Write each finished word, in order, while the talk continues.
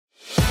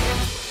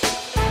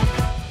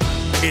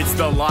It's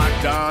the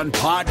Locked On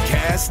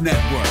Podcast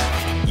Network,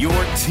 your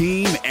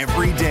team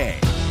every day.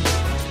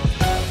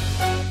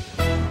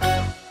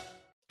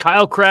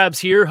 Kyle Krabs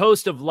here,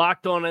 host of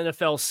Locked On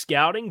NFL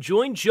Scouting.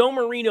 Join Joe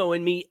Marino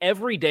and me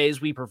every day as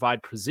we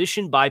provide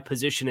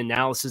position-by-position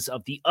analysis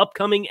of the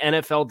upcoming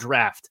NFL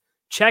Draft.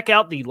 Check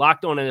out the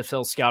Locked On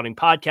NFL Scouting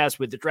podcast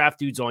with the Draft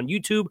Dudes on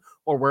YouTube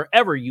or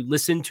wherever you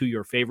listen to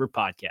your favorite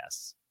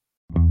podcasts.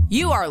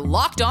 You are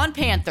Locked On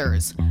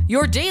Panthers,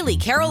 your daily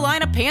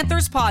Carolina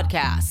Panthers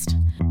podcast.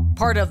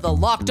 Part of the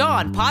Locked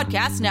On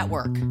Podcast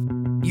Network,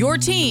 your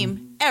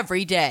team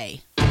every day.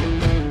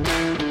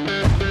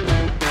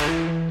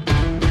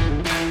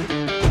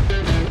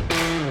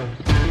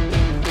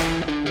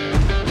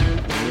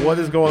 What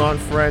is going on,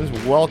 friends?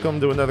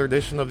 Welcome to another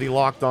edition of the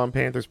Locked On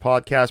Panthers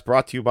podcast,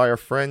 brought to you by our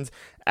friends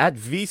at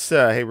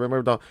Visa. Hey,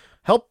 remember to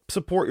help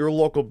support your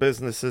local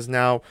businesses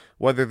now,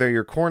 whether they're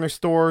your corner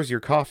stores,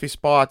 your coffee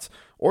spots,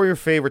 or your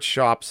favorite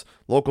shops.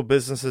 Local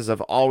businesses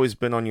have always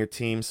been on your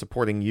team,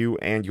 supporting you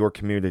and your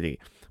community.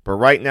 But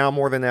right now,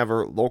 more than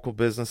ever, local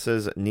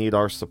businesses need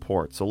our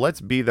support, so let's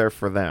be there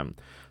for them.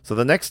 So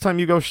the next time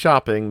you go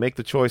shopping, make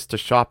the choice to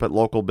shop at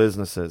local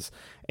businesses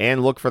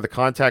and look for the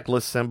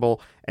contactless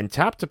symbol and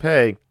tap to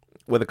pay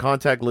with a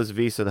contactless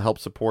Visa to help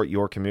support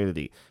your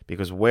community,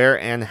 because where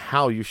and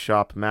how you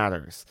shop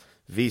matters.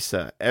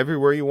 Visa,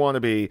 everywhere you want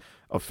to be,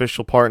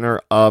 official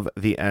partner of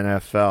the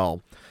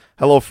NFL.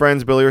 Hello,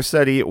 friends. Billy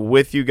Rossetti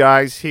with you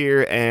guys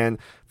here, and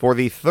for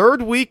the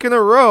third week in a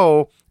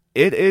row,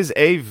 it is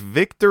a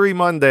Victory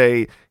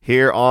Monday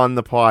here on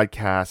the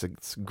podcast.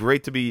 It's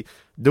great to be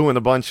doing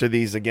a bunch of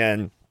these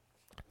again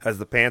as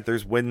the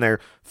Panthers win their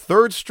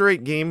third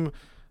straight game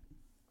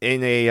in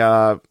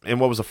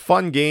what was a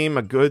fun game,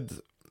 a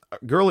good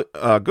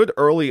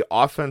early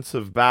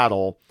offensive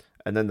battle,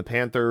 and then the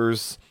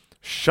Panthers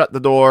shut the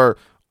door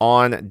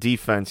on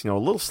defense. A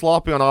little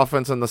sloppy on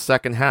offense in the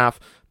second half,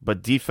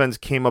 but defense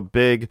came up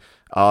big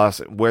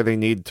where they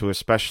needed to,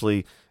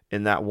 especially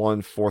in that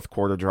one fourth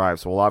quarter drive.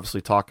 So we'll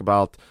obviously talk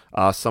about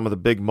some of the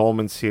big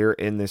moments here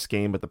in this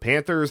game, but the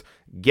Panthers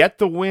get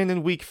the win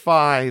in Week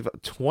 5,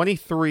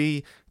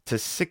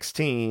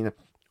 23-16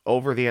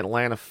 over the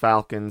Atlanta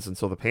Falcons, and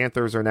so the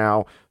Panthers are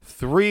now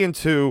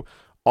 3-2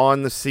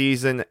 on the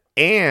season.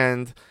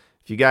 And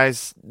if you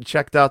guys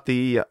checked out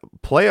the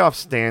playoff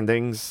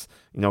standings,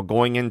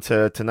 going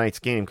into tonight's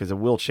game, because it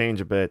will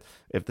change a bit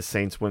if the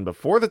Saints win. But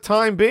for the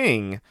time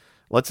being,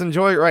 let's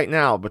enjoy it right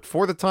now. But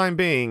for the time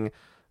being,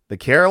 the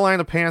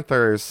Carolina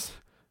Panthers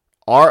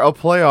are a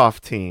playoff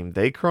team.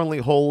 They currently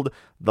hold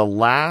the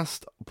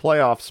last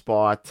playoff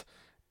spot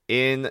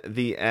in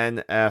the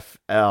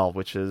NFL,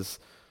 which is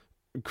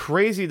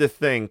crazy to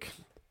think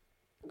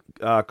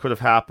could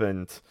have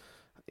happened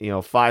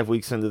 5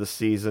 weeks into the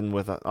season,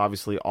 with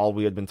obviously all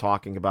we had been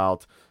talking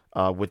about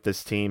with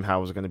this team, how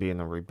it was going to be in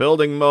a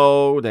rebuilding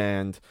mode,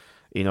 and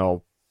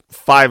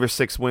 5 or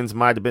 6 wins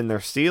might have been their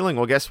ceiling.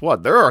 Well, guess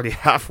what? They're already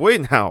halfway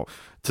now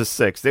to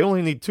 6. They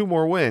only need 2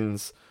 more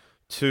wins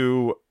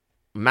to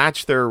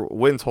match their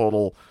win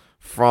total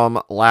from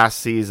last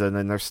season,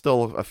 and there's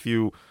still a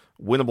few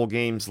winnable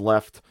games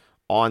left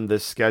on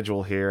this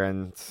schedule here.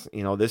 And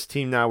this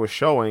team now is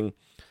showing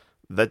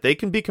that they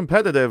can be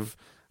competitive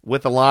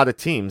with a lot of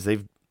teams.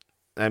 They've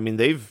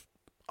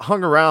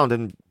hung around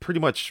in pretty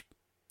much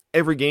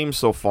every game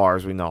so far,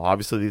 as we know.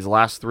 Obviously, these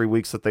last 3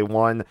 weeks that they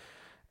won,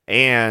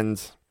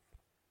 and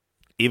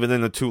even in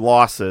the 2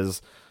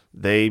 losses,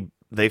 they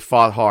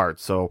fought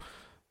hard. So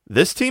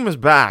this team is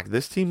back.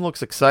 This team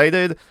looks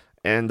excited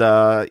and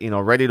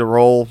ready to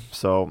roll.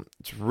 So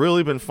it's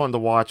really been fun to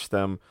watch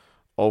them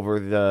over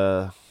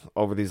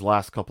these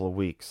last couple of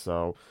weeks.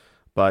 So,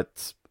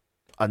 but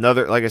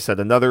another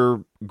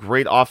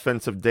great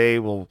offensive day.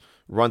 We'll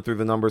run through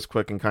the numbers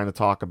quick and kind of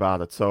talk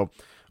about it. So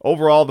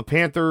overall, the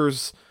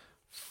Panthers,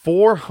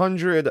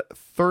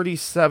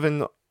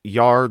 437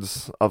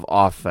 yards of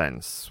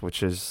offense,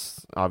 which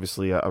is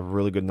obviously a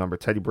really good number.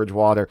 Teddy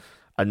Bridgewater,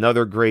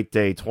 another great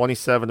day,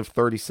 27 of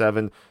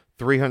 37,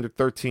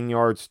 313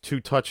 yards, 2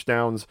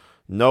 touchdowns,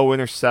 no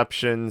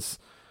interceptions.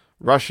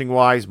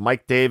 Rushing-wise,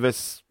 Mike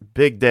Davis,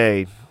 big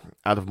day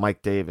out of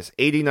Mike Davis.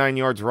 89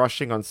 yards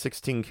rushing on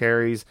 16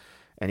 carries,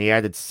 and he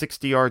added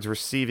 60 yards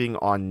receiving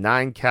on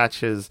 9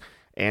 catches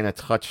and a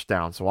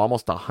touchdown. So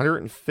almost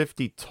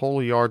 150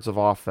 total yards of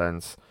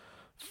offense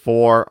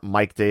for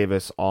Mike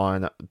Davis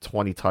on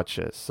 20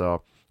 touches.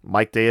 So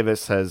Mike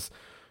Davis has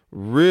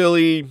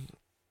really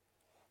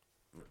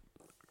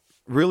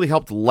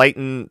helped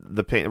lighten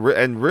the pain,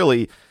 and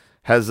really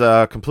has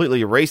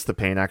completely erased the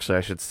pain, actually,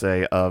 I should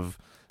say, of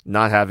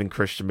not having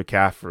Christian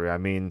McCaffrey. I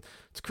mean,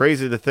 it's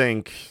crazy to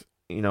think,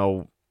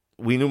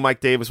 we knew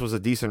Mike Davis was a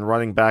decent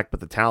running back,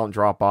 but the talent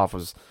drop-off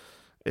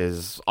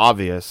is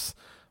obvious.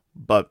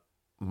 But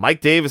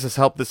Mike Davis has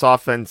helped this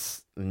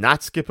offense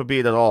not skip a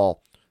beat at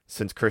all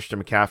since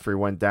Christian McCaffrey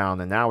went down,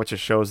 and now it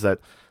just shows that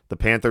the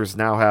Panthers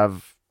now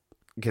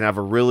can have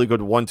a really good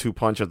 1-2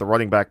 punch at the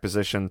running back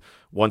position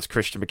once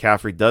Christian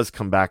McCaffrey does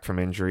come back from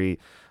injury.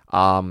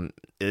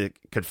 It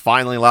could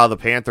finally allow the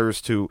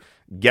Panthers to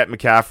get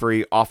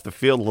McCaffrey off the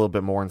field a little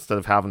bit more instead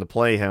of having to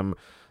play him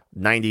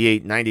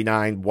 98,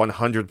 99,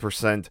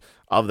 100%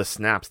 of the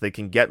snaps. They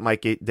can get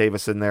Mike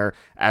Davis in there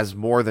as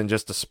more than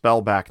just a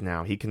spell back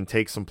now. He can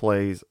take some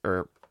plays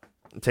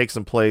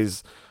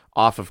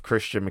off of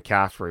Christian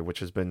McCaffrey, which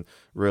has been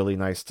really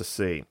nice to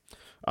see.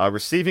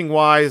 Receiving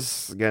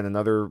wise, again,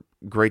 another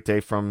great day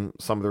from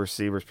some of the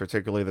receivers,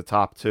 particularly the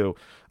top two.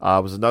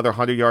 It was another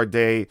 100-yard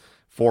day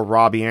for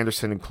Robbie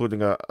Anderson,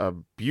 including a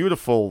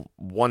beautiful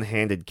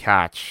one-handed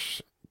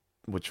catch,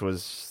 which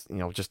was,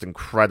 just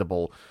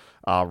incredible.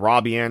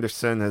 Robbie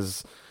Anderson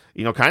has,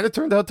 kind of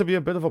turned out to be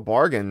a bit of a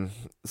bargain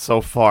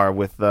so far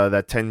with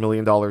that $10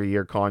 million a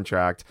year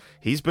contract.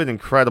 He's been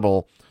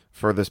incredible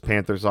for this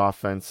Panthers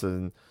offense,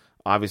 and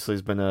obviously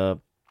has been a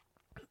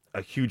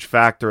huge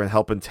factor in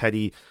helping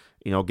Teddy,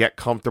 get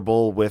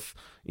comfortable with,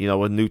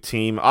 a new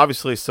team.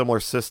 Obviously a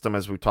similar system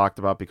as we talked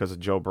about because of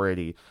Joe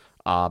Brady.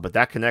 But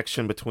that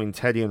connection between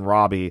Teddy and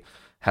Robbie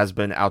has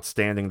been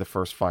outstanding the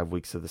first 5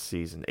 weeks of the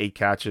season. 8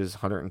 catches,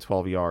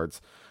 112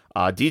 yards.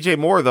 DJ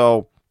Moore,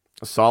 though,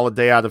 a solid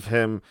day out of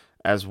him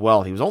as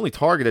well. He was only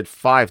targeted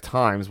 5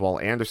 times, while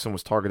Anderson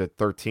was targeted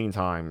 13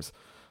 times.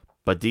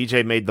 But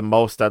DJ made the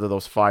most out of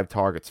those 5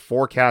 targets.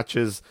 4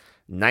 catches,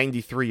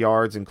 93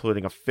 yards,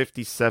 including a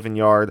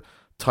 57-yard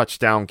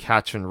touchdown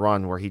catch and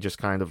run where he just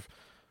kind of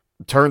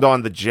turned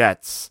on the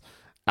jets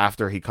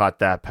after he caught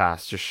that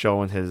pass, just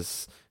showing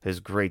his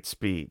great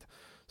speed.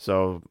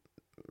 So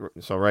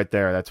right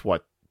there, that's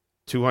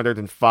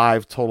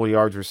 205 total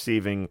yards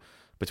receiving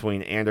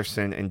between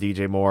Anderson and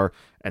DJ Moore.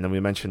 And then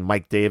we mentioned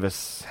Mike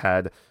Davis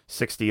had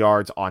 60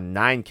 yards on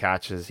 9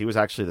 catches. He was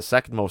actually the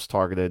second most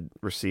targeted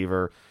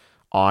receiver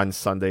on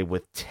Sunday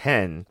with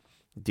 10.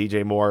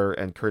 DJ Moore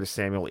and Curtis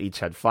Samuel each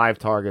had 5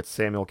 targets.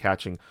 Samuel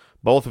catching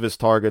all of his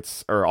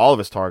targets,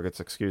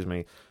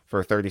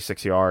 for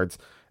 36 yards.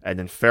 And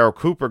then Farrell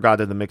Cooper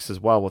got in the mix as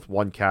well with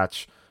 1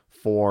 catch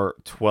for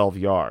 12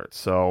 yards.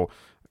 So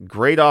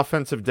great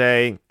offensive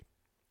day.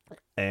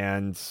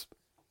 And,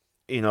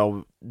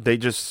 they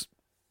just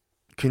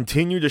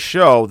continue to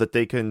show that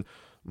they can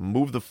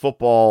move the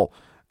football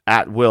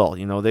at will.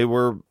 They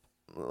were,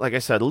 like I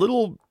said, a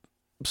little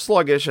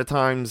sluggish at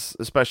times,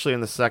 especially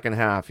in the second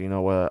half. A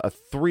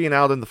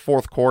 3-and-out in the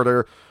fourth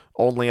quarter,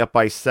 only up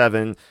by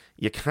 7.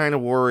 You kind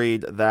of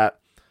worried that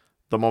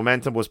the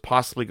momentum was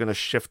possibly going to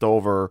shift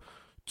over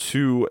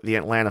to the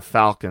Atlanta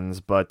Falcons,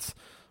 but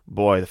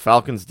boy, the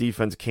Falcons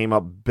defense came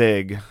up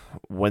big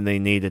when they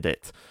needed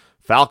it.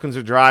 Falcons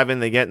are driving,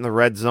 they get in the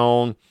red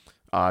zone.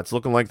 It's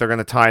looking like they're going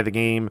to tie the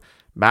game.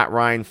 Matt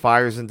Ryan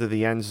fires into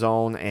the end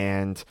zone,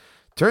 and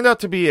turned out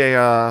to be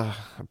a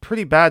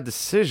pretty bad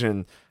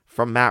decision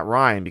from Matt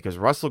Ryan because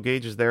Russell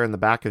Gage is there in the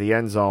back of the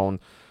end zone,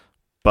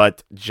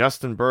 but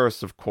Justin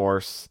Burris, of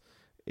course,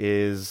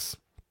 is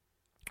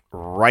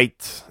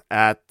right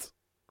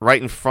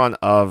in front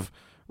of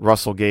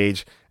Russell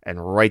Gage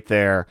and right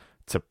there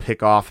to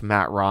pick off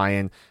Matt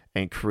Ryan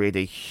and create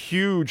a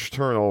huge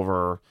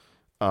turnover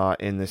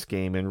in this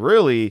game. And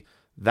really,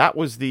 that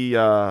was the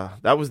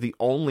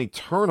only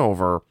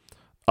turnover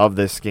of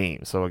this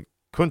game. So it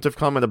couldn't have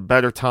come at a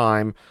better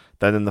time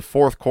than in the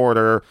fourth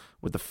quarter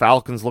with the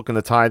Falcons looking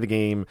to tie the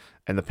game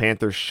and the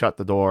Panthers shut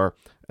the door.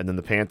 And then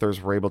the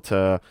Panthers were able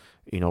to,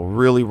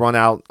 really run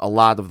out a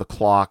lot of the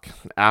clock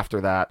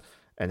after that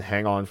and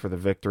hang on for the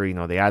victory.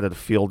 They added a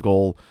field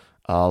goal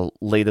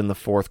late in the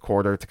fourth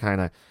quarter to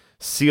kind of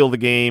seal the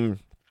game.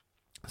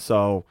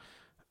 So,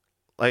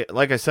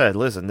 like I said,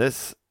 listen,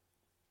 this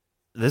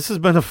has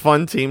been a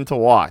fun team to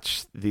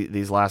watch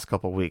these last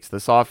couple weeks.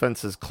 This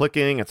offense is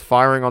clicking. It's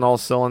firing on all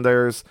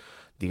cylinders.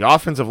 The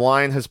offensive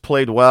line has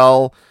played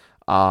well.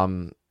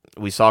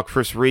 We saw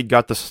Chris Reed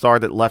got the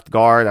start at left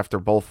guard after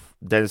both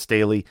Dennis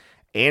Daly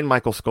and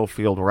Michael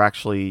Schofield were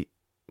actually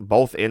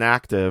both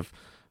inactive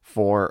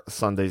for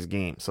Sunday's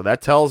game. So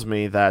that tells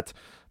me that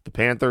the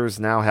Panthers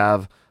now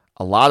have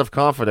a lot of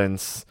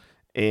confidence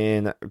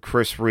in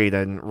Chris Reed,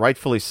 and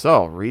rightfully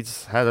so.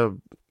 Reed's had a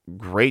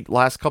great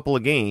last couple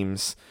of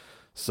games.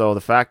 So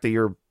the fact that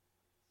you're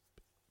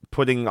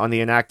putting on the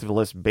inactive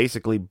list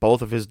basically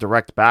both of his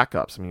direct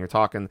backups. I mean, you're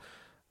talking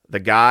the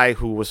guy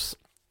who was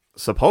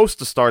supposed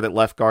to start at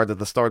left guard at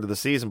the start of the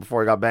season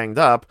before he got banged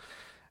up,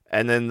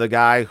 and then the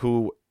guy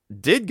who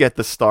did get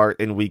the start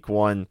in week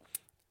 1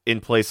 in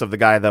place of the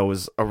guy that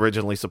was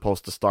originally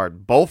supposed to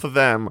start. Both of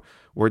them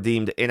were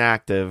deemed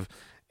inactive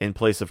in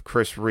place of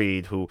Chris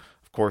Reed, who,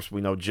 of course,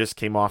 we know just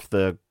came off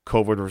the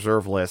COVID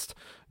reserve list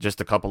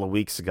just a couple of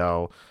weeks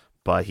ago.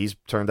 But he's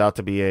turned out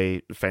to be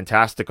a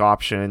fantastic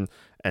option.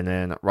 And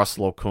then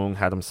Russell Okung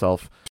had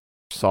himself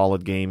a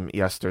solid game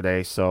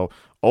yesterday. So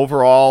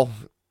overall,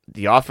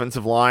 the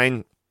offensive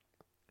line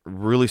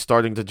really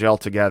starting to gel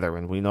together.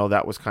 And we know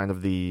that was kind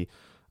of the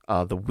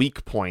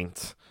weak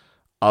point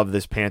of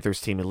this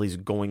Panthers team, at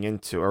least going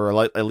into,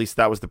 or at least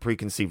that was the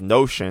preconceived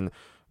notion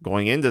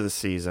going into the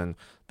season,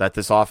 that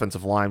this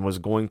offensive line was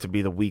going to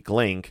be the weak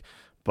link.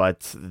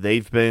 But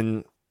they've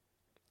been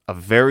a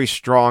very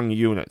strong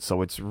unit.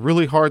 So it's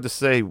really hard to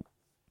say,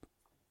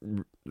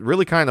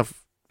 really kind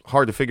of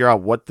hard to figure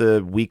out what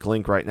the weak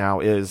link right now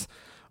is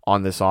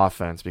on this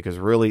offense, because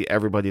really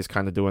everybody's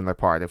kind of doing their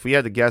part. If we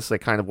had to guess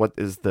like kind of what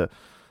is the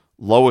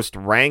lowest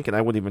rank, and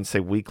I wouldn't even say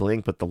weak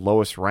link, but the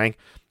lowest rank,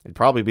 it'd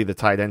probably be the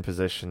tight end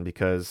position,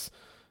 because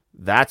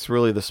that's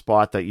really the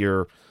spot that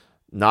you're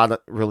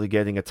not really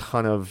getting a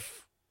ton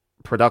of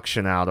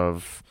production out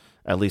of,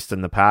 at least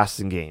in the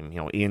passing game.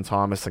 Ian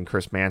Thomas and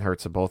Chris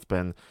Manhertz have both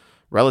been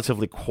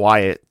relatively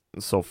quiet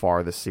so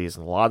far this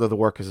season. A lot of the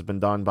work has been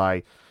done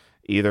by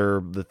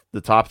either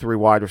the top three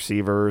wide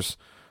receivers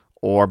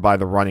or by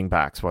the running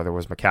backs, whether it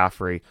was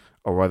McCaffrey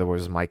or whether it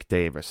was Mike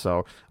Davis.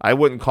 So I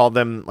wouldn't call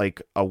them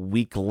like a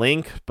weak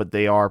link, but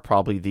they are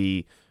probably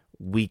the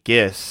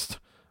weakest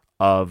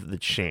of the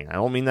chain. I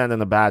don't mean that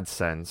in a bad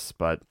sense,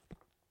 but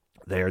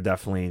they are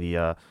definitely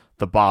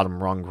the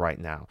bottom rung right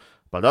now.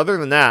 But other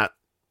than that,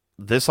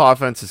 this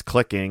offense is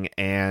clicking,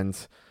 and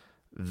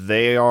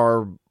they're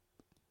going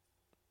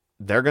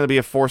to be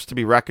a force to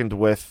be reckoned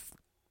with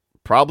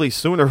probably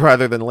sooner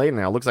rather than later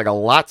now. It looks like a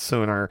lot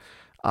sooner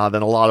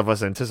than a lot of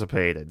us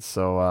anticipated.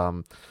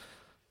 So,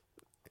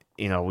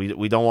 we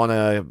don't want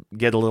to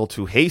get a little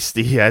too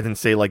hasty yet and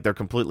say like they're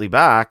completely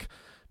back,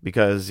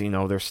 because,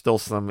 there's still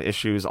some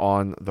issues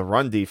on the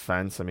run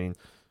defense. I mean,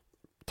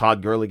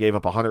 Todd Gurley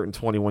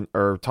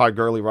Todd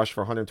Gurley rushed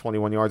for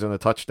 121 yards and a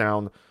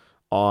touchdown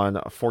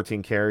on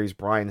 14 carries.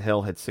 Brian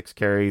Hill had 6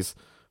 carries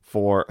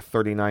for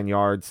 39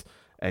 yards.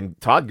 And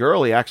Todd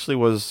Gurley actually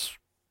was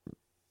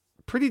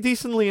pretty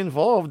decently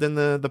involved in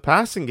the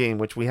passing game,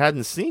 which we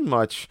hadn't seen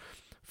much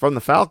from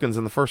the Falcons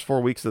in the first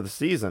 4 weeks of the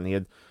season. He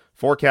had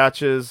 4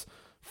 catches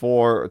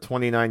for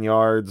 29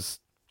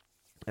 yards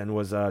and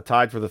was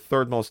tied for the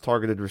third most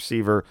targeted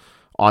receiver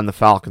on the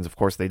Falcons. Of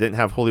course, they didn't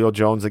have Julio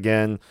Jones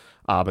again,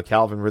 but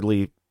Calvin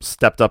Ridley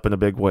stepped up in a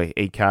big way.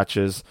 8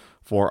 catches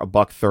for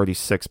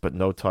 $136, but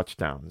no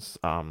touchdowns.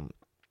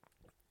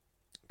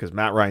 Because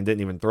Matt Ryan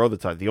didn't even throw the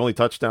touchdown. The only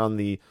touchdown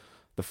the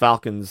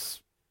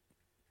Falcons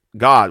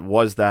got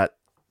was that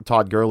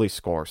Todd Gurley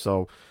score.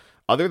 So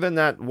other than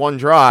that one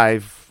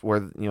drive where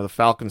the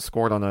Falcons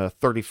scored on a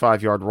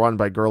 35-yard run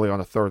by Gurley on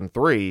a 3rd and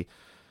 3,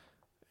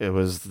 it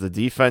was the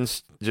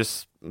defense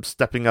just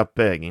stepping up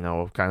big,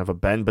 kind of a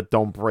bend but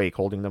don't break,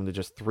 holding them to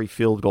just 3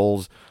 field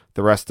goals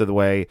the rest of the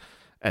way.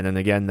 And then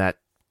again, that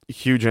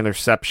huge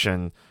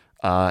interception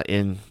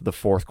in the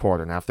fourth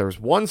quarter. Now, if there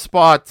was one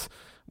spot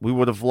we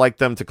would have liked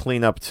them to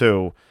clean up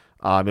too,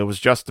 it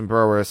was Justin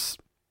Burris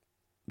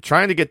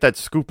trying to get that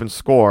scoop and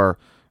score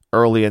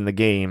early in the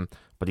game,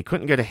 but he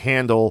couldn't get a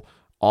handle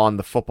on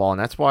the football. And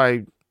that's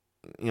why,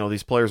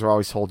 these players are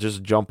always told,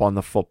 just jump on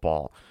the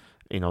football.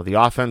 The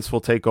offense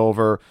will take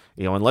over.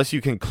 Unless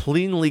you can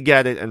cleanly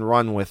get it and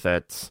run with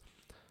it,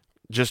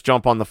 just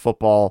jump on the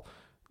football,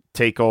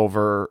 take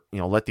over,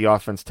 let the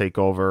offense take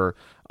over.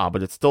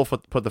 But it still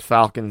put the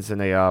Falcons in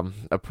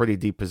a pretty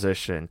deep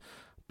position.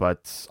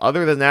 But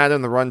other than that,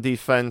 in the run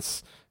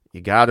defense,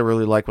 you got to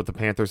really like what the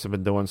Panthers have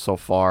been doing so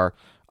far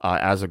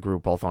as a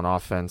group, both on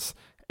offense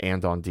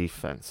and on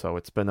defense. So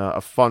it's been a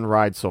fun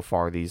ride so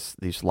far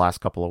these last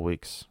couple of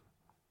weeks.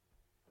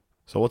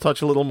 So we'll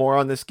touch a little more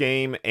on this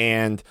game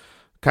and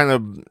kind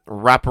of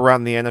wrap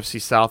around the NFC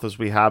South as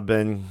we have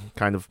been,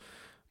 kind of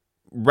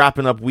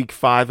wrapping up week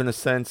 5 in a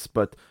sense.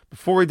 But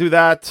before we do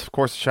that, of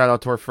course, a shout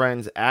out to our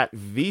friends at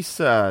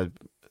Visa.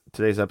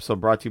 Today's episode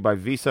brought to you by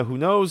Visa, who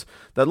knows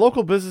that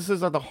local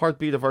businesses are the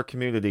heartbeat of our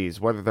communities.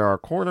 Whether they're our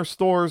corner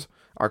stores,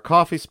 our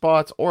coffee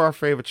spots, or our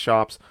favorite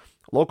shops,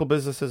 local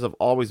businesses have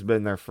always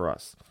been there for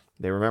us.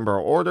 They remember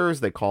our orders,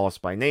 they call us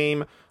by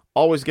name,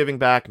 always giving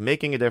back,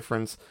 making a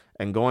difference,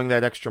 and going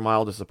that extra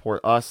mile to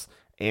support us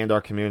and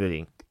our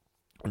community.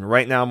 And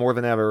right now, more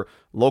than ever,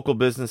 local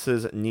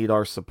businesses need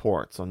our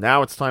support. So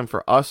now it's time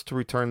for us to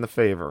return the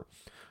favor.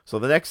 So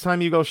the next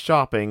time you go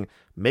shopping,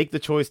 make the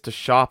choice to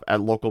shop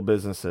at local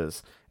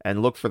businesses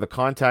and look for the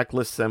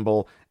contactless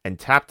symbol and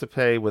tap to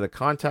pay with a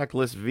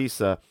contactless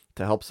Visa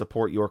to help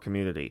support your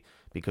community.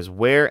 Because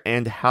where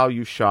and how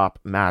you shop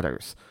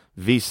matters.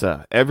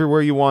 Visa,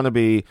 everywhere you want to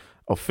be,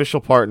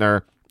 official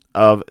partner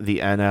of the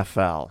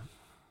NFL.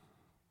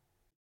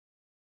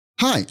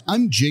 Hi,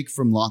 I'm Jake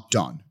from Locked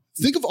On.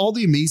 Think of all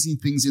the amazing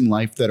things in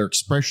life that are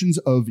expressions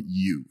of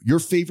you, your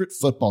favorite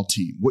football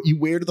team, what you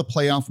wear to the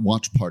playoff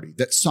watch party,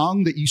 that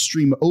song that you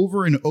stream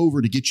over and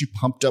over to get you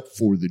pumped up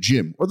for the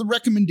gym, or the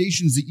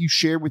recommendations that you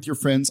share with your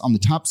friends on the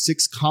top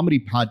 6 comedy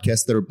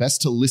podcasts that are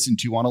best to listen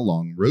to on a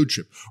long road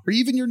trip, or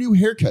even your new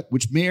haircut,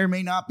 which may or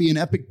may not be an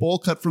epic bowl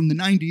cut from the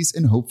 90s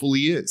and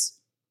hopefully is.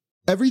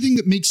 Everything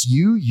that makes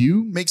you,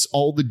 you makes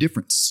all the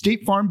difference.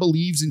 State Farm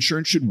believes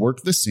insurance should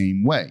work the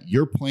same way.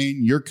 Your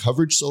plan, your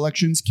coverage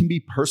selections can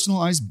be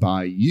personalized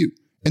by you.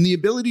 And the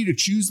ability to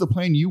choose the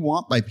plan you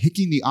want by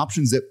picking the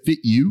options that fit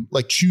you,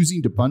 like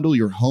choosing to bundle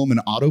your home and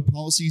auto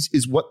policies,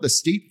 is what the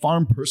State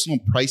Farm Personal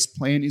Price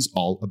Plan is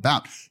all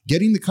about.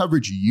 Getting the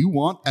coverage you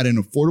want at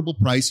an affordable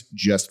price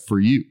just for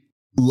you.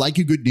 Like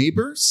a good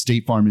neighbor,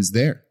 State Farm is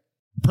there.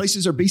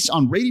 Prices are based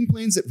on rating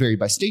plans that vary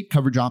by state.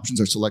 Coverage options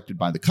are selected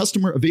by the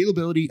customer.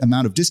 Availability,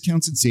 amount of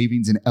discounts and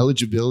savings, and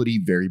eligibility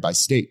vary by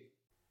state.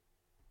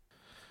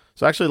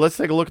 So actually, let's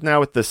take a look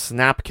now at the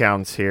snap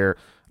counts here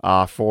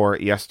for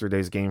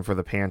yesterday's game for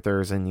the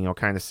Panthers, and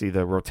kind of see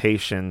the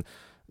rotation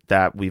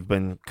that we've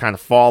been kind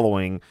of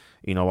following,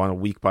 on a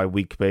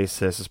week-by-week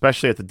basis,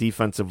 especially at the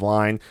defensive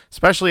line,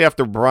 especially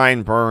after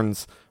Brian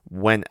Burns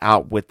went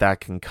out with that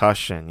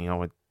concussion.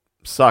 It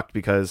sucked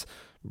because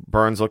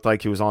Burns looked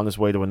like he was on his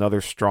way to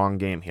another strong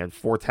game. He had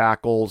 4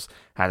 tackles,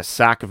 had a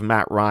sack of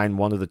Matt Ryan,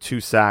 one of the 2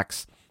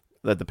 sacks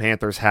that the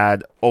Panthers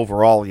had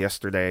overall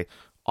yesterday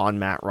on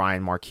Matt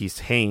Ryan. Marquise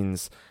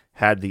Haynes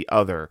had the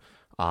other.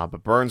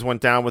 But Burns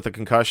went down with a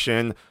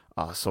concussion,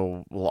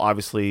 so we'll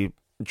obviously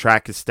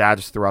track his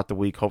status throughout the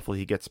week. Hopefully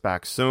he gets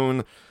back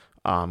soon.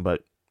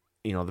 But,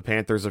 the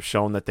Panthers have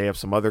shown that they have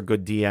some other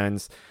good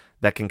DNs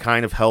that can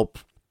kind of help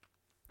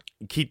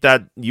keep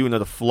that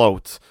unit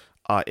afloat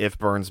if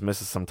Burns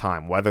misses some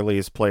time. Weatherly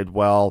has played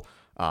well.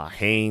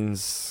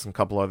 Haynes, a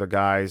couple other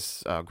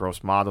guys.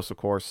 Gross Matos, of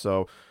course.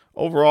 So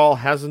overall,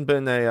 hasn't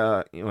been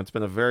it's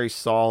been a very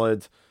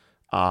solid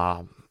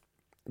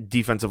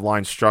defensive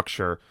line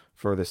structure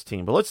for this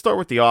team. But let's start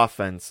with the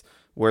offense,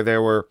 where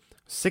there were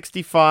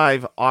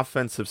 65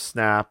 offensive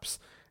snaps,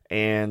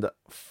 and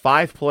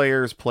 5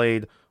 players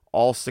played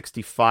all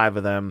 65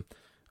 of them.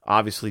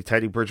 Obviously,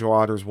 Teddy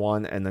Bridgewater's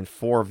one, and then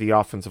 4 of the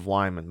offensive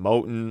linemen,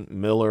 Moton,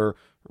 Miller,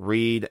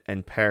 Reed,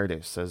 and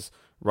Paradis, as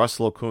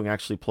Russell Okung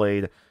actually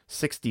played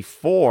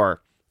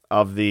 64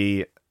 of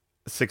the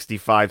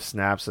 65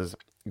 snaps, as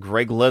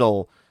Greg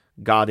Little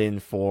got in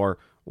for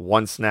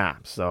 1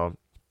 snap. So,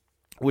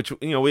 which,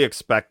 we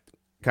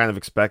kind of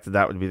expected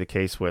that would be the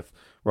case with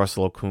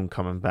Russell Okung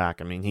coming back.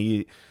 I mean,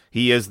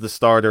 he is the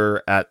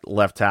starter at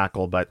left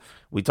tackle, but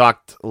we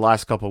talked the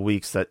last couple of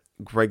weeks that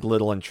Greg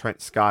Little and Trent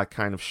Scott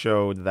kind of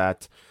showed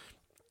that,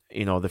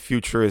 the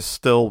future is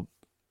still,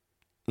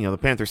 the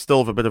Panthers still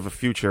have a bit of a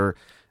future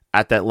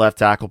at that left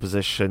tackle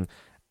position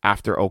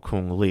after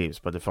Okung leaves.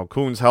 But if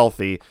Okung's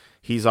healthy,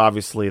 he's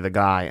obviously the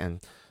guy, and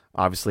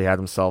obviously had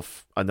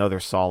himself another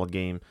solid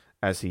game,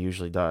 as he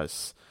usually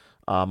does.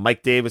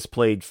 Mike Davis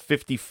played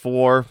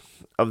 54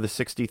 of the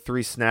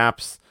 63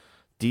 snaps.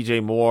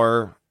 DJ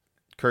Moore,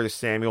 Curtis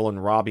Samuel,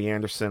 and Robbie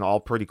Anderson all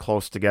pretty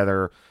close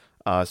together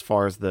as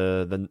far as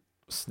the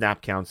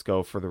snap counts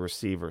go for the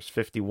receivers.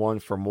 51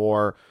 for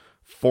Moore,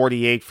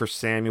 48 for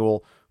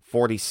Samuel,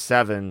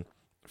 47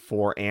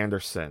 for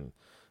Anderson.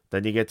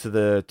 Then you get to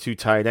the 2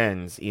 tight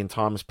ends. Ian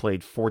Thomas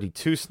played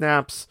 42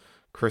 snaps.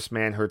 Chris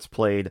Manhertz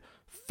played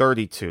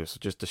 32, so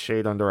just a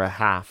shade under a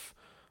half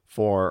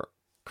for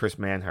Chris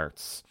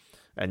Manhertz.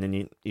 And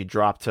then you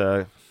drop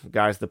to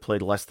guys that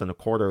played less than a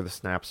quarter of the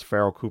snaps.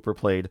 Farrell Cooper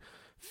played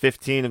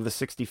 15 of the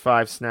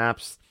 65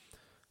 snaps.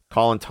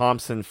 Colin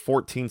Thompson,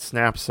 14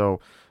 snaps.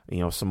 So,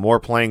 some more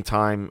playing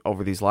time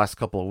over these last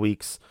couple of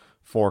weeks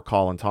for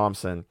Colin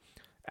Thompson.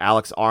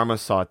 Alex Arma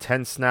saw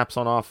 10 snaps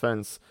on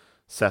offense.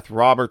 Seth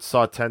Roberts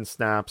saw 10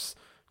 snaps.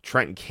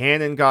 Trenton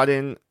Cannon got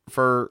in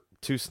for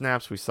 2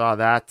 snaps. We saw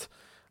that.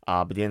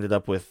 But he ended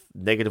up with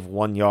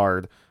 -1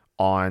 yard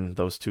on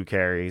those 2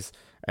 carries.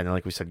 And then,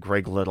 like we said,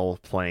 Greg Little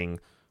playing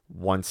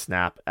 1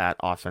 snap at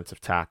offensive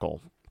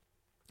tackle.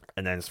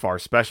 And then as far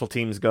as special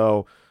teams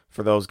go,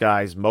 for those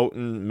guys,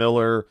 Moton,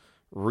 Miller,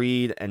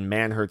 Reed, and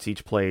Manhertz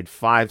each played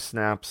 5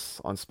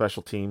 snaps on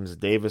special teams.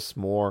 Davis,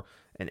 Moore,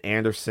 and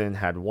Anderson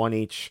had 1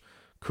 each.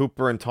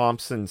 Cooper and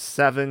Thompson,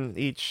 7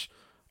 each.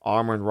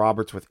 Armour and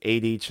Roberts with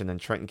 8 each. And then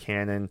Trenton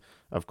Cannon,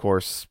 of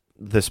course,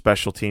 the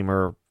special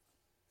teamer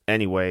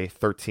anyway,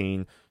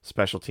 13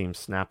 special team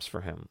snaps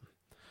for him.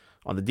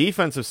 On the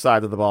defensive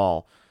side of the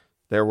ball,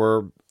 there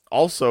were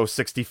also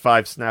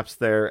 65 snaps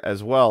there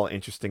as well,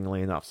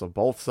 interestingly enough. So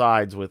both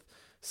sides with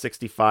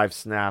 65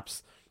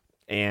 snaps,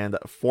 and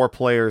 4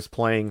 players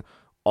playing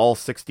all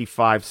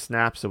 65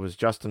 snaps. It was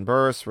Justin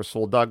Burris,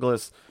 Rasul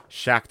Douglas,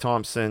 Shaq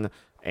Thompson,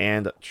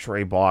 and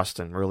Trey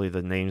Boston. Really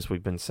the names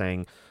we've been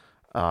saying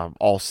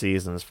all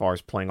season as far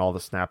as playing all the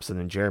snaps. And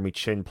then Jeremy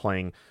Chin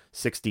playing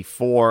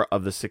 64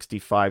 of the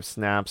 65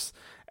 snaps.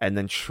 And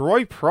then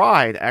Troy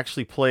Pride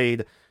actually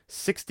played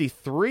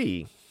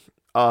 63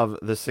 of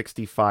the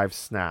 65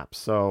 snaps.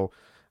 So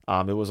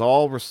it was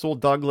all Rasul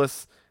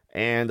Douglas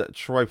and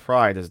Troy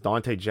Pride, as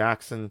Dante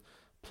Jackson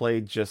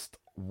played just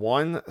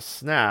 1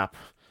 snap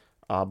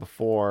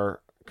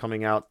before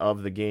coming out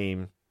of the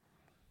game,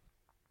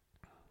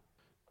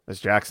 as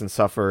Jackson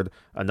suffered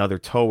another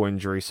toe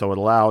injury. So it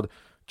allowed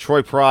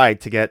Troy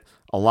Pride to get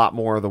a lot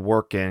more of the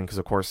work in, because,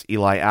 of course,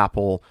 Eli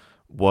Apple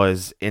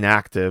was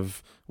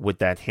inactive with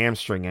that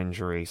hamstring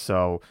injury.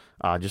 So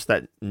just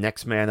that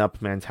next man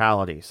up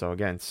mentality. So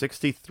again,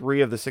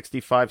 63 of the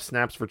 65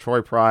 snaps for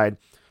Troy Pride.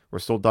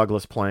 Rasul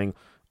Douglas playing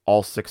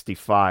all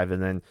 65.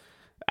 And then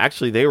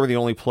actually they were the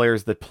only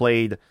players that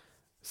played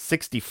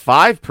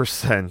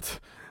 65%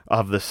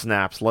 of the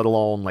snaps, let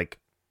alone like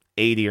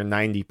 80 or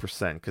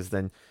 90%. Because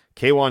then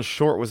K'Wan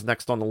Short was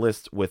next on the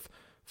list with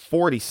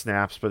 40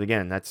 snaps. But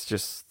again, that's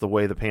just the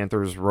way the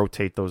Panthers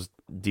rotate those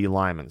D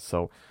linemen.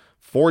 So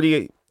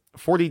 40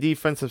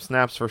 defensive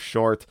snaps for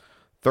Short,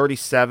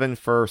 37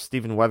 for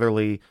Stephen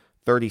Weatherly,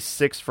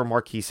 36 for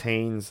Marquise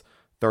Haynes,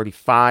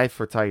 35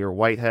 for Tyre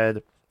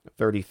Whitehead,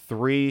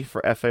 33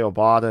 for F.A.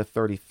 Obata,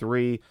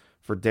 33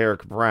 for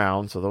Derek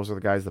Brown. So those are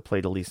the guys that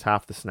played at least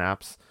half the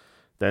snaps.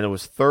 Then it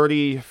was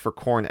 30 for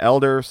Corn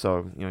Elder.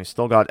 So, you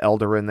still got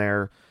Elder in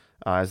there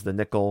as the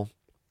nickel.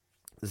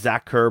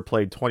 Zach Kerr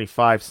played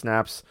 25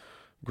 snaps.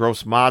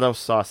 Gross Matos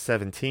saw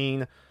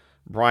 17.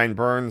 Brian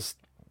Burns,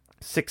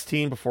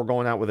 16 before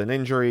going out with an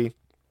injury.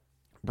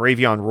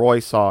 Bravion Roy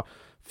saw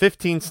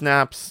 15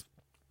 snaps.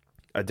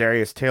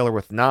 Darius Taylor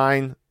with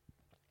 9.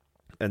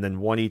 And then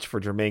 1 each for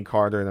Jermaine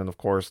Carter. And then, of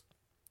course,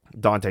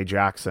 Dante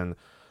Jackson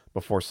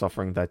before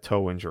suffering that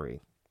toe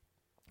injury.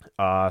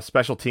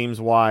 Special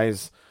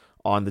teams-wise,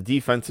 on the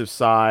defensive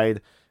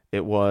side,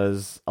 it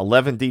was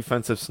 11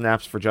 defensive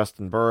snaps for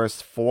Justin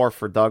Burris, 4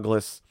 for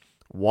Douglas,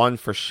 1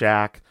 for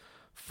Shaq,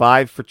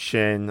 5 for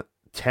Chin,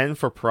 10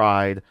 for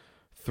Pride,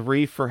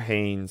 3 for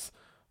Haynes,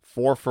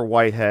 4 for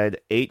Whitehead,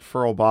 8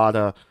 for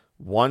Obata,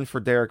 1 for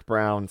Derek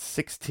Brown,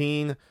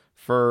 16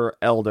 for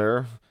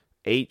Elder,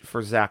 8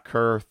 for Zach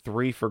Kerr,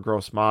 3 for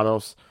Gross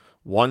Matos,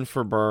 1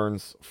 for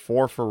Burns,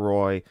 4 for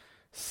Roy,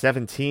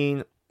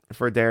 17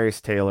 for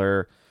Darius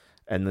Taylor,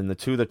 and then the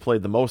 2 that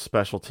played the most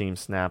special team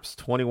snaps,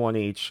 21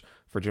 each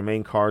for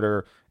Jermaine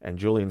Carter and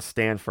Julian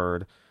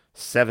Stanford,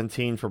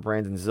 17 for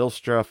Brandon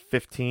Zylstra,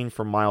 15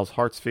 for Miles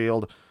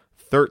Hartsfield,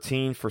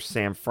 13 for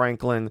Sam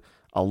Franklin,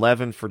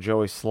 11 for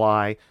Joey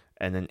Sly,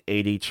 and then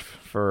 8 each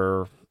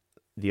for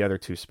the other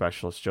 2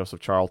 specialists,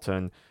 Joseph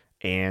Charlton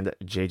and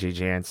J.J.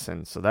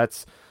 Jansen. So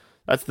that's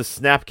the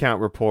snap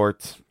count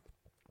report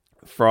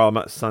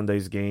from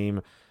Sunday's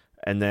game.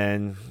 And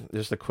then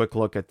just a quick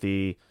look at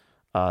the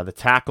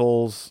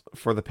tackles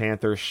for the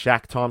Panthers.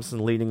 Shaq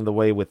Thompson leading the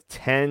way with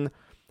 10.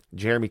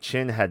 Jeremy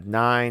Chin had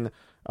 9.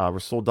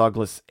 Rasul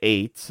Douglas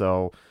 8.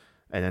 So,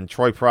 and then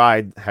Troy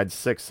Pride had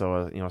 6. So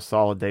a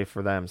solid day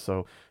for them.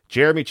 So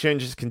Jeremy Chin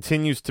just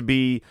continues to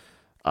be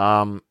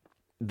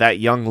that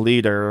young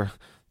leader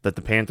that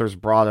the Panthers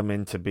brought him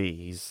in to be.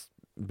 He's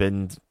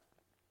been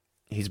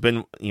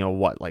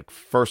like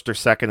first or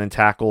second in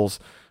tackles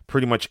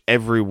pretty much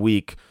every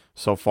week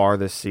so far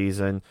this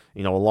season,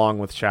 along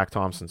with Shaq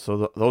Thompson.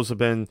 So those have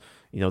been,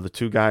 the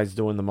 2 guys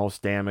doing the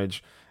most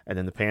damage. And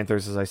then the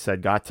Panthers, as I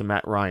said, got to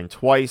Matt Ryan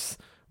twice.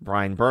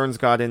 Brian Burns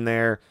got in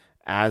there,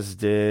 as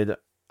did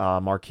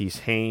Marquise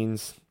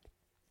Haynes.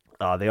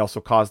 They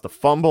also caused the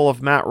fumble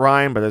of Matt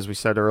Ryan, but as we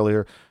said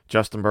earlier,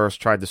 Justin Burris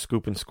tried to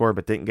scoop and score,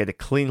 but didn't get it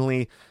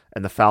cleanly,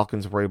 and the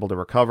Falcons were able to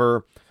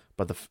recover.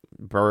 But the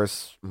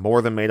Burris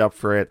more than made up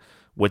for it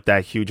with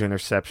that huge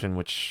interception,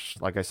 which,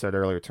 like I said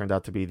earlier, turned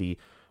out to be the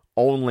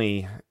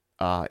only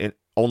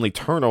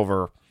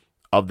turnover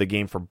of the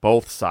game for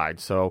both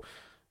sides. So,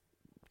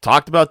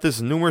 talked about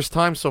this numerous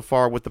times so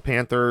far with the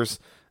Panthers,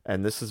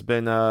 and this has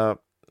been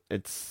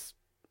it's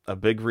a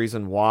big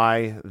reason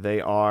why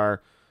they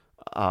are,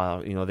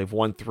 they've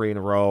won 3 in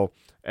a row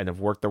and have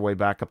worked their way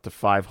back up to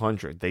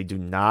 500. They do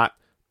not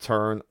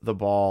turn the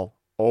ball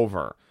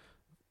over.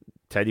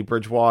 Teddy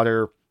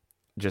Bridgewater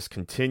just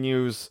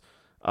continues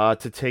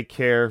to take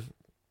care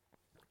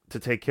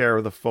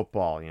of the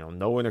football.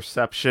 No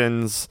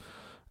interceptions,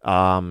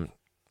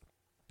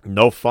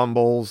 no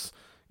fumbles.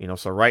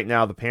 So right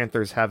now the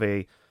Panthers have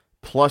a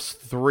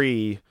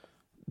 +3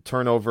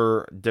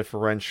 turnover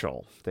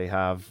differential. They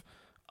have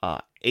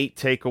 8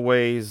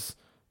 takeaways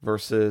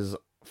versus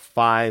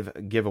 5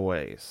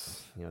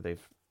 giveaways.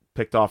 They've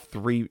picked off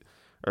 3,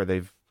 or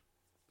they've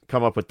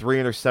come up with 3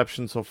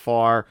 interceptions so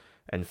far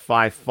and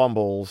 5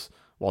 fumbles,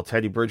 while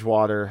Teddy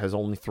Bridgewater has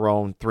only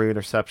thrown 3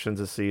 interceptions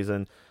this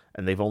season,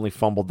 and they've only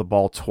fumbled the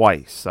ball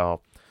twice.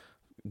 So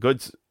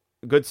good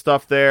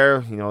stuff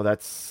there.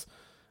 That's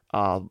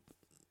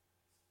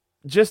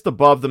just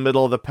above the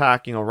middle of the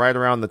pack, right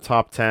around the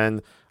top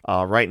 10.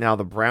 Right now,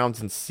 the Browns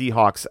and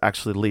Seahawks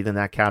actually lead in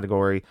that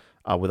category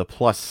with a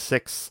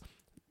 +6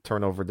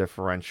 turnover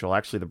differential.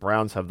 Actually, the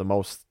Browns have the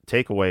most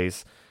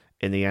takeaways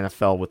in the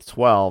NFL with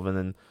 12, and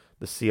then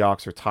the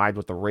Seahawks are tied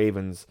with the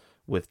Ravens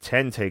with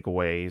 10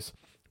 takeaways,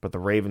 but the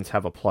Ravens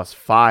have a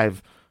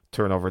 +5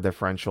 turnover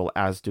differential,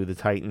 as do the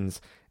Titans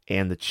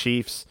and the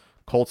Chiefs.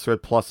 Colts are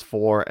at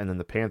 +4, and then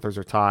the Panthers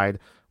are tied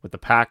with the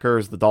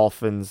Packers, the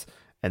Dolphins,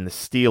 and the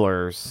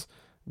Steelers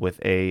with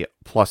a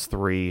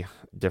 +3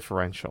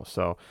 differential.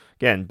 So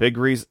again,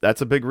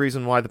 that's a big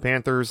reason why the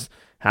Panthers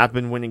have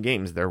been winning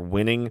games. They're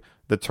winning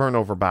the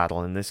turnover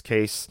battle. In this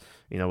case,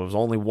 it was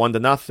only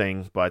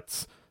 1-0,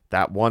 but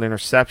that 1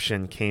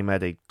 interception came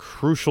at a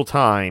crucial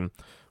time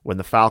when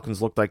the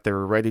Falcons looked like they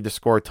were ready to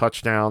score a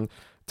touchdown,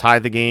 tie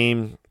the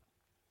game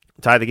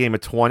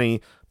at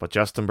 20, but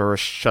Justin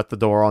Burris shut the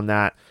door on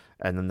that,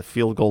 and then the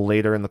field goal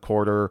later in the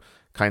quarter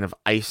kind of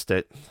iced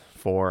it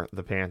for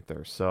the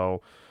Panthers.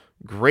 So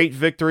great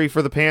victory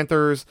for the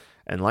Panthers,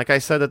 and like I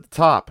said at the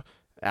top,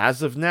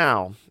 as of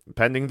now,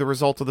 pending the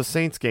result of the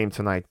Saints game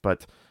tonight,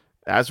 but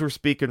as we're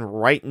speaking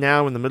right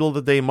now in the middle of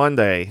the day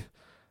Monday,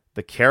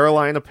 the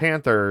Carolina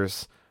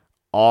Panthers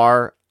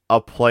are a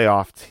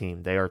playoff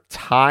team. They are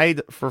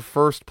tied for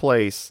first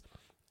place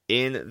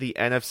in the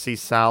NFC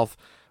South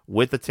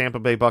with the Tampa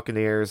Bay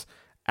Buccaneers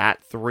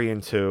at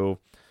 3-2,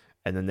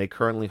 and then they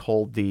currently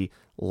hold the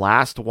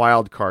last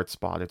wild card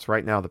spot. It's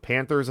right now the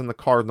Panthers and the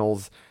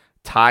Cardinals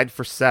tied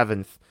for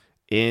 7th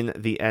in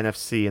the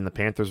NFC, and the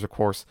Panthers, of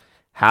course,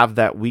 have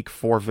that Week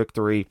 4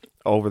 victory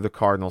over the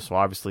Cardinals, so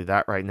obviously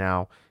that right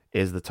now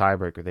is the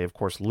tiebreaker. They, of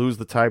course, lose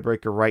the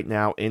tiebreaker right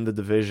now in the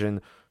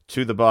division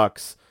to the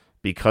Bucs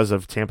because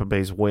of Tampa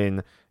Bay's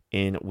win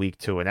in Week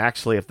 2. And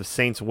actually, if the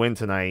Saints win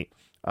tonight,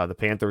 the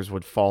Panthers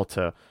would fall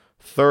to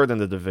 3rd in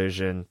the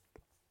division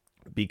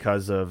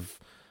because of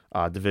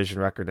division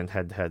record and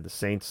head-to-head. The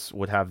Saints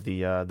would have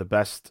the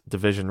best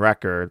division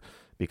record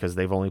because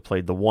they've only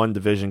played the one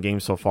division game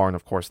so far, and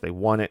of course they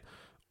won it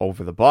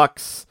over the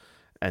Bucs.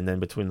 And then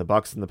between the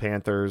Bucs and the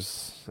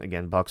Panthers,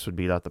 again, Bucs would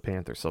beat out the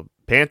Panthers. So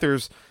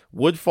Panthers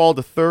would fall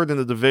to 3rd in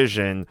the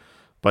division,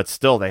 but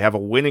still they have a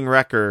winning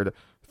record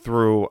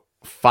through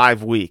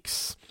 5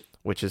 weeks,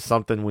 which is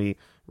something we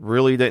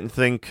really didn't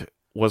think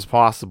was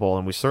possible,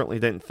 and we certainly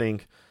didn't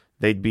think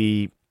they'd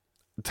be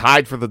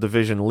tied for the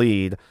division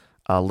lead,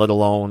 let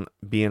alone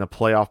be in a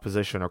playoff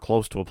position or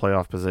close to a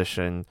playoff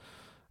position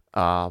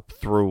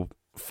through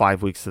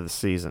 5 weeks of the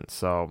season.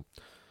 So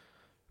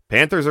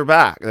Panthers are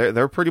back.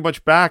 They're pretty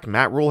much back.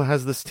 Matt Rule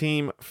has this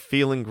team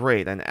feeling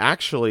great. And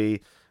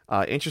actually,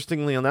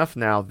 interestingly enough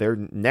now, their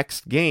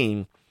next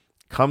game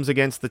comes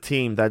against the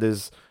team that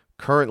is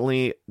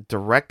currently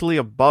directly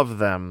above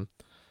them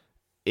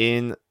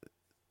in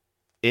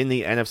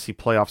the NFC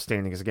playoff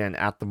standings again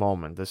at the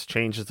moment. This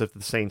changes if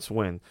the Saints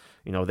win.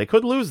 They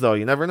could lose, though.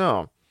 You never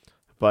know.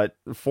 But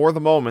for the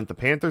moment, the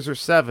Panthers are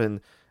 7,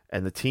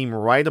 and the team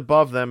right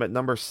above them at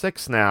number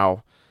 6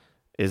 now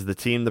is the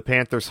team the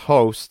Panthers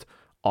host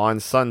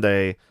on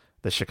Sunday,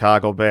 the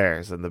Chicago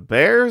Bears. And the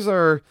Bears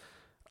are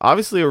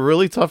obviously a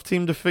really tough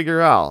team to figure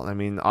out. I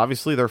mean,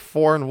 obviously they're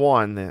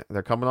 4-1.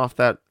 They're coming off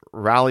that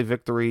rally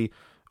victory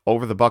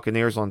over the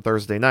Buccaneers on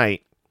Thursday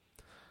night.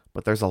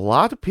 But there's a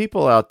lot of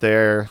people out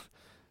there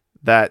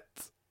that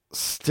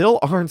still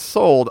aren't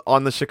sold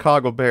on the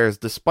Chicago Bears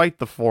despite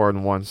the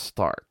 4-1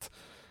 start.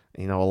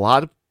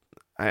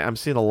 I'm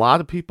seeing a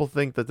lot of people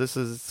think that this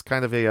is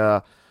kind of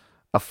a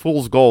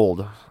fool's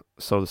gold,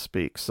 so to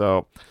speak.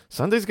 So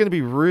Sunday's going to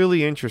be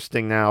really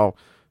interesting now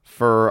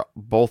for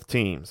both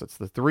teams. It's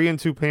the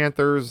 3-2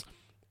 Panthers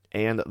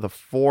and the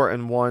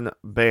 4-1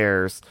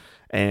 Bears,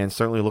 and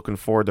certainly looking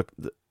forward to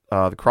the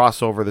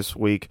crossover this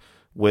week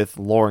with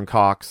Lauren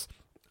Cox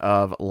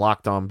of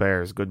Locked On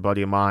Bears, good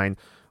buddy of mine.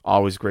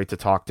 Always great to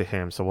talk to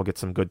him, so we'll get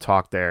some good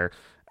talk there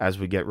as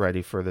we get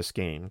ready for this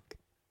game.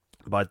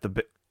 But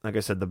like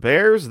I said, the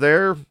Bears,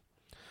 they're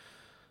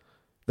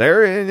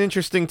an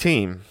interesting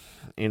team.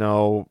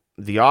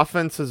 The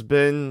offense has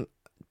been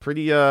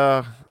pretty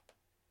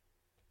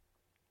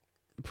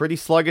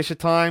sluggish at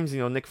times.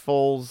 Nick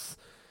Foles,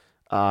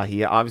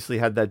 he obviously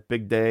had that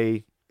big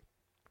day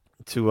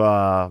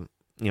a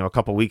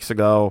couple weeks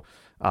ago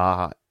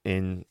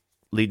in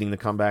leading the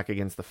comeback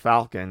against the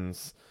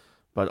Falcons.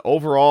 But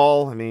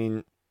overall, I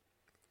mean,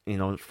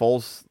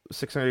 Foles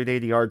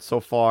 680 yards so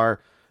far,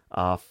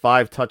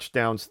 5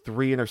 touchdowns,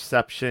 3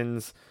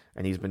 interceptions,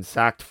 and he's been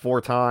sacked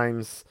 4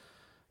 times.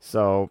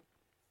 So,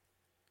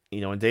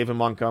 and David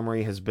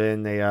Montgomery has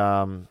been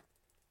a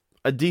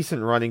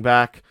decent running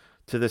back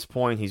to this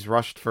point. He's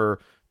rushed for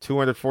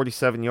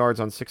 247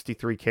 yards on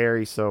 63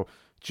 carries, so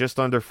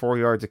just under 4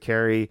 yards a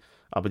carry.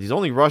 But he's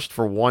only rushed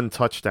for 1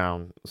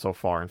 touchdown so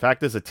far. In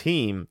fact, as a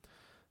team,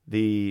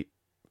 the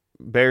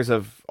Bears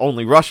have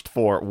only rushed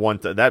for 1.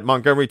 That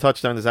Montgomery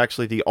touchdown is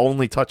actually the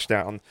only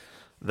touchdown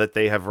that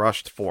they have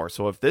rushed for.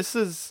 So if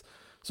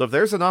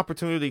there's an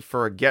opportunity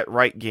for a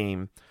get-right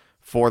game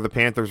for the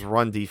Panthers'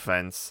 run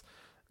defense,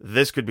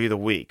 this could be the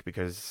week,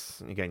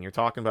 because again, you're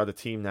talking about a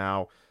team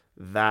now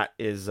that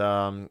is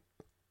not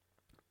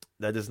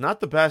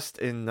the best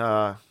in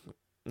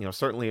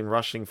certainly in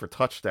rushing for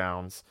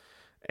touchdowns.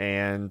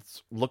 And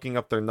looking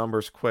up their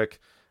numbers quick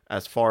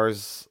as far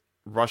as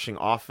rushing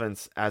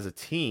offense as a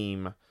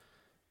team,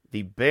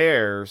 the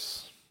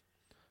Bears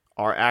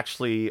are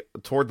actually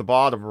toward the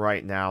bottom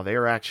right now. They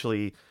are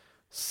actually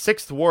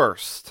 6th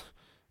worst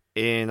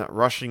in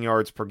rushing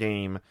yards per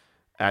game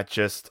at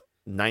just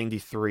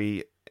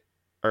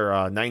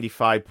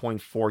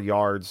 95.4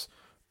 yards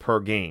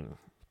per game.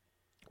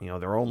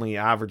 They're only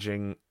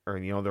averaging,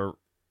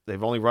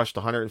 they've only rushed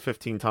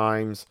 115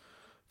 times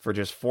for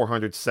just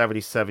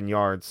 477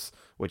 yards,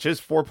 which is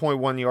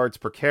 4.1 yards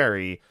per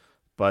carry.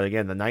 But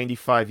again, the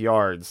 95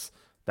 yards,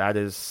 that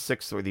is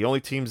 6th. The only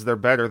teams they're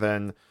better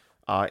than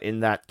in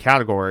that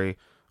category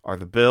are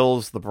the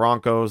Bills, the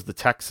Broncos, the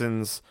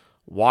Texans,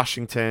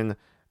 Washington,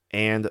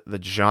 and the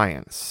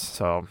Giants.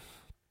 So,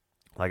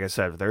 like I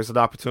said, there's an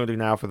opportunity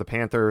now for the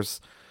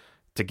Panthers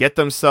to get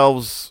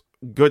themselves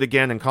good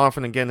again and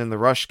confident again in the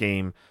rush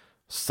game.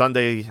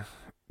 Sunday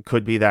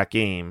could be that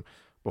game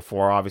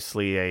before,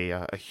 obviously,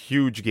 a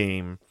huge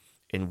game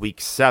in Week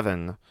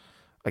 7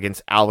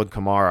 against Alvin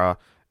Kamara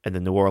and the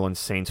New Orleans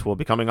Saints, who will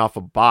be coming off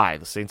a bye.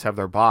 The Saints have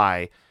their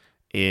bye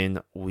in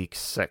Week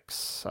 6.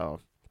 So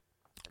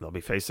they'll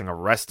be facing a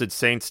rested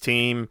Saints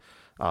team,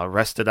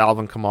 rested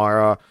Alvin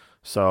Kamara.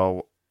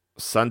 So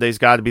Sunday's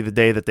got to be the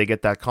day that they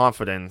get that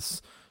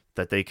confidence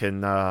that they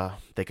can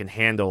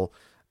handle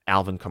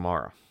Alvin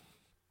Kamara.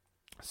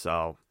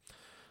 So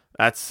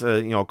that's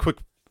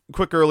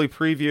quick early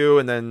preview,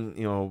 and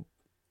then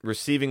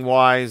receiving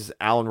wise,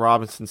 Allen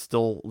Robinson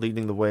still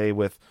leading the way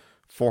with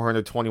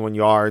 421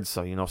 yards.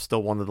 So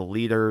still one of the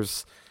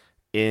leaders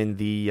in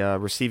the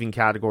receiving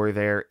category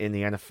there in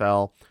the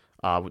NFL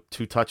with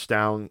two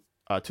touchdown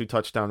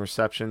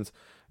receptions.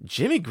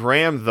 Jimmy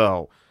Graham,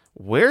 though,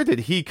 where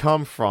did he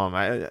come from?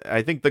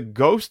 I think the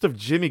ghost of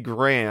Jimmy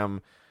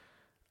Graham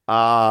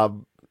rose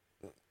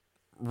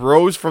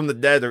from the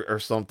dead or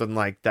something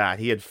like that.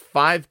 He had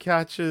 5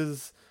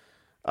 catches,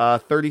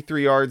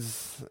 33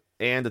 yards,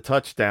 and a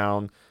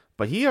touchdown,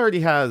 but he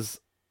already has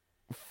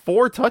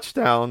 4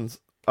 touchdown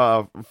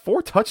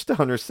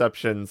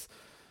receptions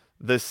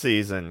this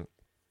season.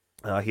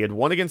 He had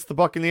 1 against the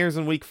Buccaneers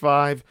in Week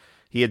 5.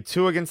 He had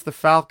 2 against the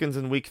Falcons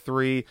in Week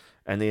 3,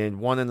 and they had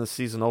 1 in the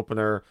season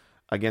opener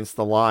against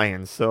the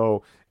Lions.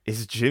 So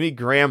is Jimmy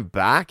Graham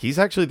back? He's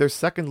actually their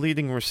second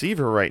leading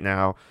receiver right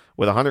now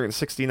with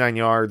 169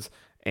 yards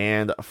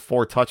and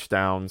 4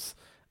 touchdowns.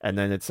 And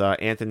then it's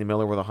Anthony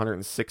Miller with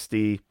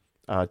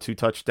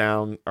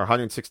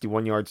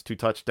 161 yards, 2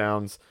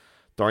 touchdowns.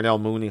 Darnell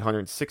Mooney,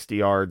 160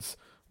 yards,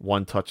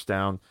 1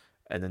 touchdown.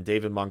 And then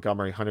David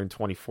Montgomery,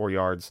 124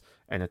 yards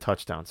and a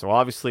touchdown. So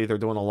obviously they're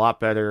doing a lot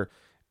better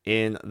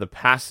in the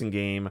passing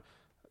game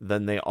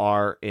than they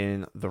are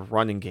in the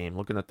running game.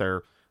 Looking at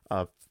their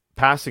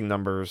passing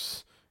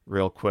numbers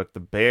real quick, the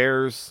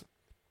Bears,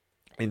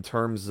 in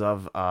terms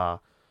of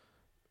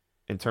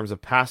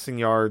passing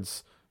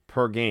yards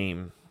per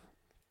game,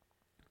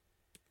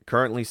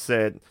 currently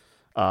sit.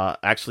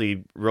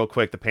 Actually, real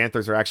quick, the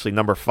Panthers are actually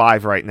number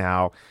 5 right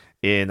now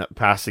in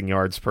passing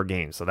yards per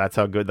game. So that's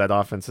how good that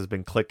offense has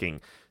been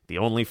clicking. The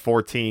only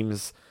 4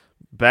 teams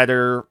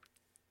better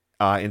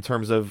in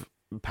terms of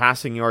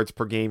passing yards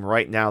per game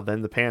right now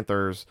than the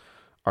Panthers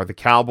are the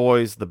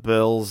Cowboys, the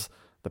Bills,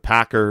 the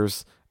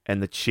Packers,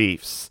 and the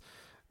Chiefs.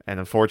 And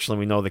unfortunately,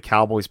 we know the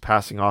Cowboys'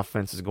 passing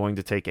offense is going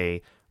to take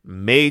a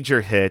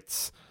major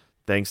hit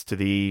thanks to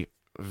the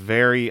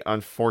very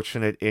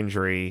unfortunate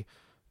injury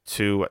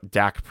to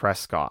Dak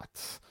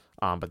Prescott.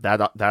 But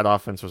that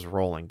offense was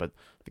rolling. But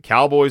the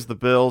Cowboys, the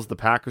Bills, the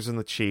Packers, and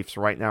the Chiefs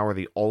right now are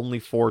the only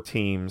 4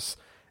 teams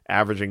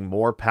averaging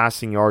more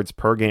passing yards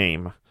per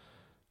game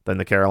than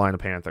the Carolina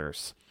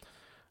Panthers.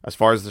 As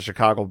far as the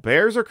Chicago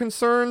Bears are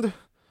concerned,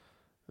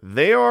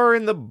 they are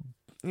in the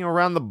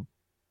around the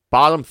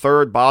bottom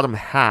third, bottom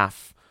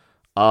half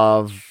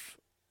of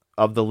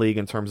the league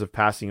in terms of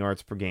passing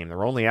yards per game.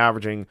 They're only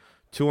averaging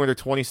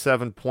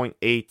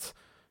 227.8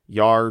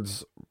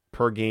 yards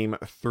per game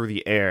through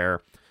the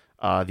air.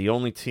 The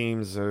only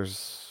teams,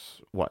 there's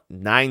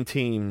 9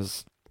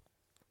 teams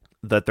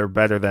that they're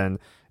better than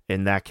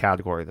in that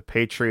category. The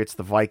Patriots,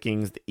 the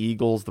Vikings, the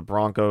Eagles, the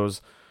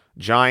Broncos,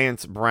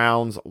 Giants,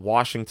 Browns,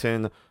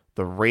 Washington,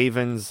 the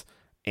Ravens,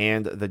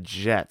 and the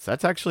Jets.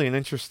 That's actually an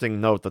interesting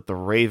note that the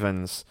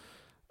Ravens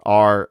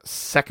are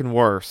second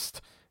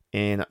worst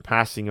in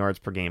passing yards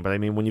per game. But I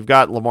mean, when you've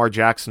got Lamar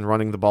Jackson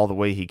running the ball the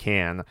way he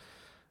can,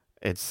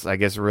 it's, I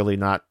guess, really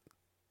not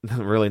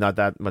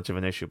that much of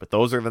an issue. But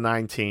those are the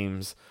 9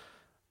 teams,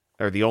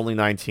 or the only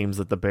 9 teams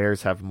that the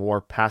Bears have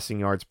more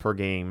passing yards per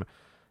game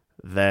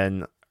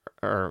than,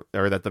 or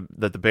that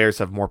the Bears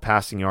have more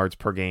passing yards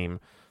per game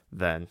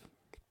than.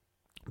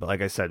 But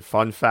like I said,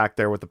 fun fact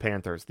there with the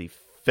Panthers, the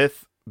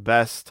 5th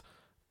best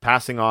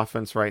passing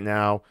offense right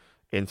now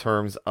in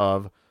terms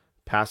of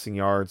passing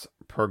yards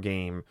per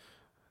game.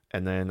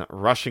 And then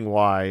rushing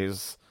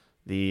wise,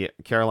 the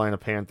Carolina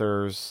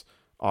Panthers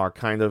are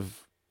kind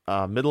of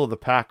middle of the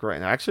pack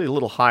right now. Actually, a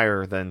little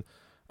higher than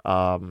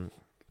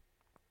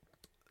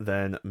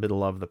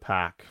middle of the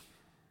pack.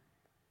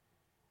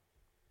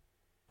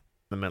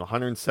 The middle,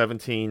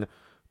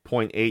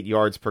 117.8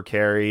 yards per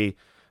carry.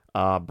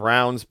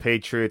 Browns,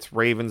 Patriots,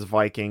 Ravens,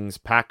 Vikings,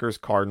 Packers,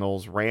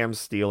 Cardinals, Rams,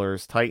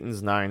 Steelers,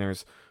 Titans,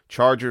 Niners,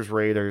 Chargers,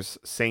 Raiders,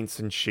 Saints,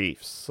 and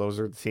Chiefs. Those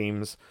are the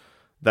teams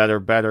that are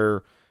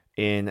better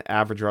in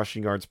average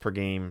rushing yards per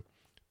game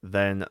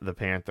than the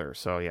Panthers.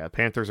 So yeah,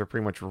 Panthers are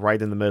pretty much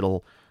right in the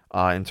middle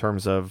in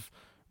terms of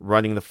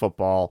running the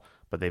football,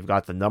 but they've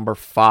got the number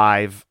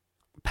 5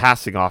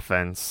 passing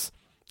offense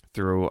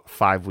through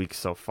 5 weeks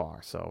so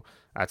far. So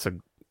that's a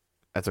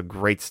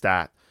great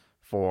stat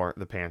for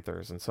the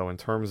Panthers. And so in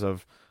terms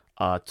of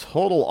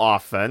total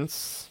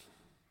offense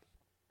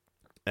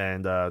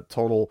and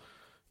total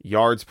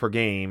yards per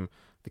game,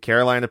 the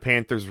Carolina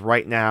Panthers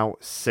right now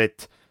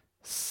sit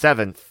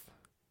 7th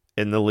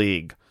in the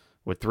league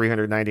with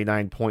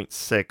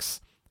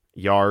 399.6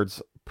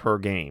 yards per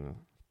game.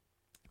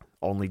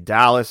 Only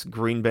Dallas,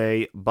 Green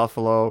Bay,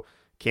 Buffalo,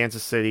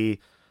 Kansas City,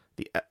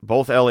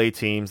 both LA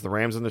teams, the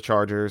Rams and the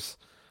Chargers,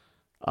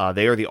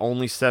 they are the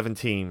only 7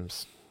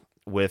 teams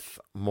with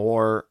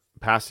more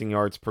passing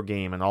yards per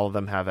game, and all of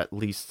them have at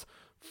least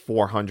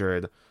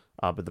 400.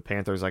 But the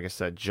Panthers, like I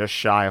said, just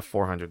shy of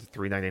 400,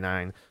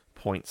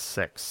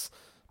 399.6.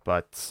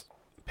 But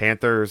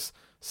Panthers,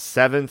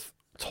 7th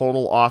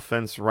total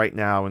offense right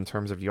now in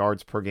terms of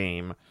yards per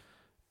game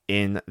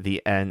in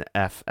the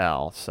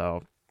NFL.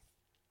 So,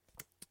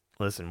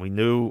 listen, we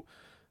knew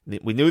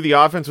the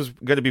offense was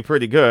going to be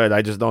pretty good.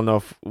 I just don't know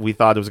if we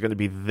thought it was going to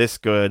be this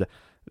good,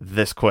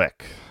 this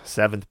quick.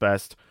 7th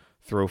best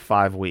through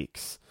 5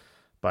 weeks.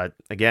 But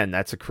again,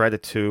 that's a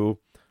credit to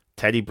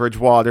Teddy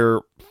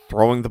Bridgewater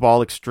throwing the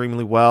ball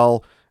extremely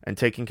well and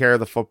taking care of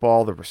the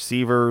football. The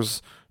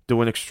receivers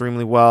doing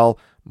extremely well.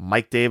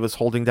 Mike Davis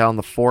holding down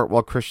the fort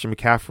while Christian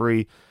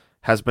McCaffrey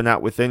has been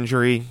out with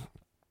injury.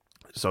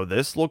 So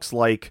this looks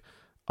like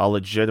a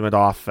legitimate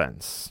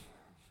offense.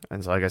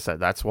 And so, like I said,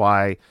 that's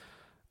why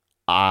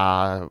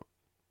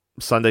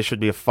Sunday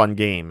should be a fun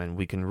game, and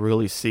we can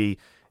really see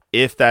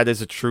if that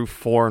is a true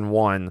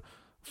 4-1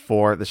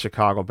 for the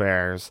Chicago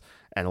Bears.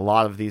 And a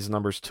lot of these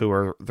numbers, too,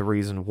 are the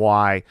reason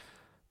why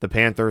the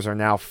Panthers are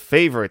now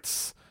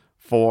favorites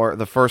for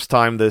the first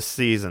time this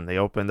season. They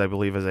opened, I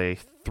believe, as a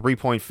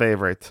 3-point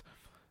favorite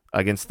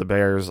against the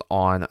Bears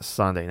on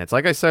Sunday. And it's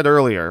like I said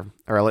earlier,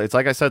 or it's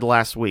like I said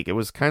last week, it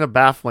was kind of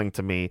baffling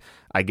to me.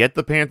 I get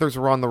the Panthers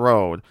were on the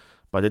road,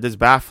 but it is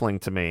baffling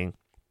to me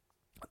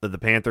that the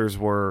Panthers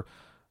were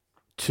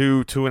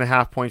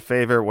 2.5 point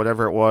favorite,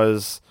 whatever it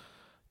was,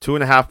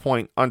 2.5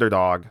 point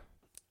underdog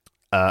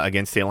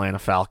against the Atlanta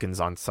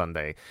Falcons on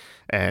Sunday.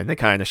 And they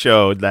kind of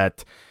showed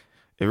that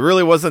it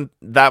really wasn't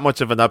that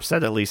much of an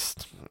upset, at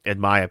least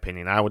in my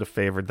opinion. I would have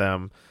favored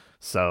them.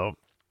 So,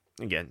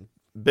 again,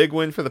 big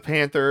win for the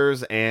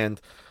Panthers, and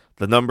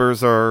the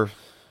numbers are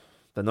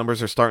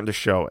starting to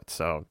show it.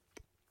 So,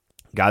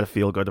 got to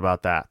feel good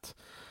about that.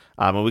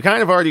 And we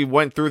kind of already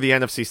went through the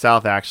NFC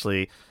South,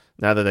 actually,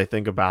 now that I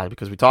think about it,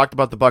 because we talked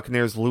about the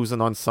Buccaneers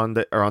losing on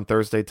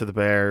Thursday to the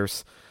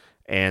Bears,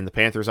 and the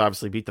Panthers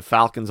obviously beat the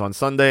Falcons on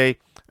Sunday,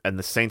 and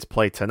the Saints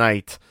play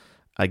tonight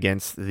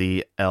against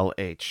the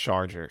LA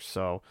Chargers.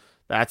 So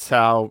that's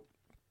how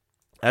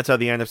the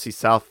NFC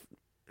South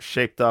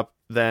shaped up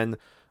then.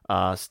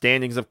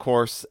 Standings, of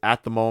course,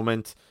 at the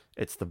moment,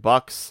 it's the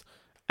Bucs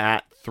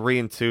at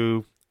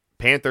 3-2,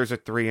 Panthers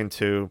at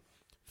 3-2,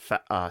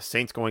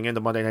 Saints going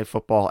into Monday Night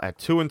Football at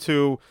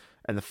 2-2,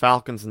 and the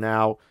Falcons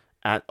now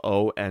at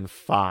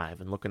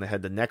 0-5. And looking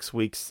ahead to next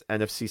week's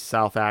NFC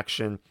South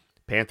action,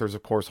 Panthers,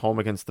 of course, home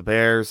against the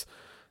Bears.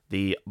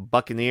 The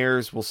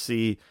Buccaneers will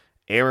see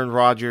Aaron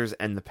Rodgers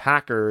and the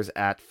Packers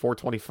at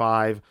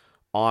 4:25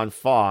 on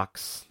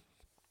Fox.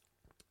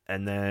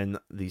 And then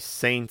the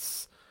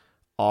Saints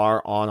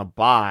are on a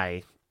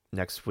bye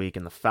next week,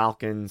 and the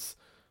Falcons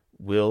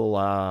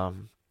are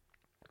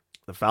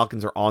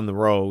on the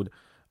road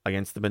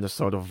against the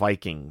Minnesota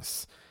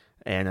Vikings.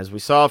 And as we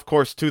saw, of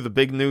course, too, the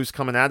big news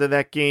coming out of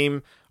that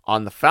game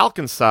on the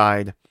Falcons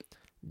side,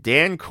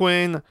 Dan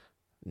Quinn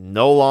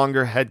no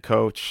longer head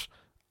coach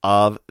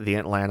of the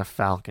Atlanta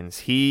Falcons.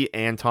 He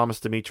and Thomas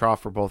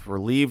Dimitroff were both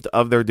relieved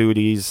of their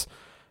duties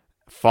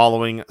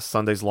following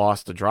Sunday's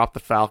loss to drop the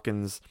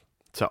Falcons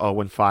to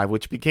 0-5,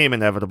 which became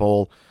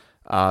inevitable.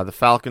 The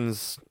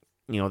Falcons,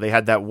 they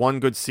had that one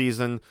good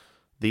season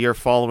the year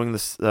following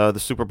the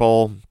Super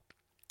Bowl,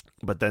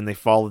 but then they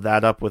followed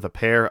that up with a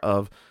pair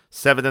of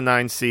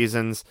 7-9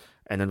 seasons,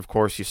 and then, of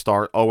course, you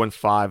start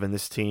 0-5, and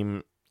this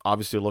team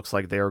obviously looks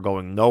like they are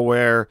going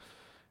nowhere,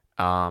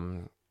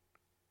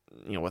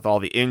 with all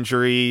the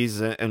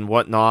injuries and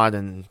whatnot,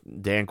 and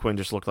Dan Quinn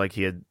just looked like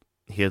he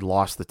had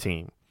lost the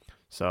team.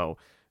 So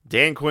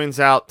Dan Quinn's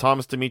out,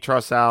 Thomas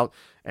Dimitroff's out,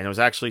 and it was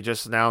actually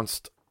just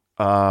announced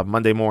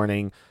Monday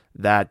morning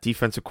that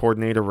defensive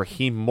coordinator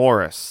Raheem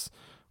Morris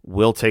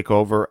will take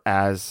over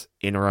as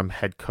interim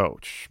head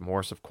coach.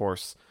 Morris, of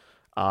course,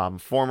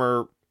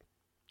 former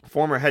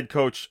head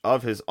coach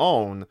of his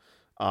own,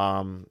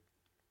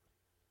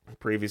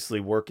 previously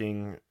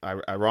working,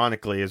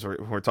 ironically, as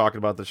we're talking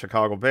about the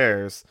Chicago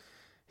Bears,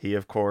 he,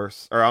 of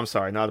course, or I'm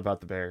sorry, not about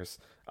the Bears,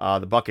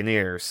 the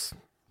Buccaneers.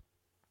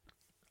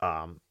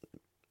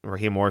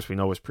 Raheem Morris, we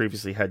know, was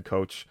previously head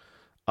coach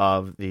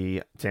of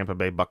the Tampa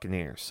Bay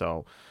Buccaneers.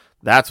 So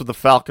that's what the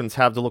Falcons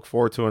have to look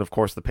forward to. And, of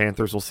course, the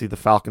Panthers will see the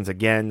Falcons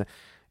again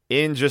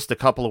in just a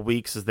couple of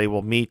weeks as they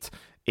will meet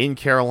in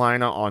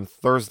Carolina on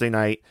Thursday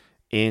night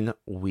in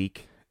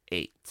Week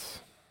 8.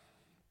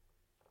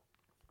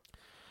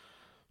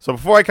 So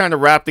before I kind of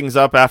wrap things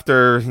up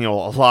after, a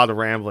lot of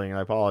rambling,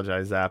 I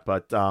apologize that,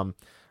 but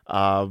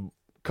a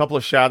couple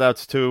of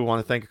shout-outs, too. I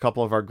want to thank a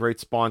couple of our great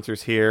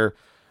sponsors here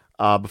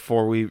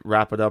before we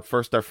wrap it up.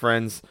 First, our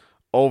friends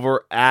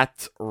over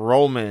at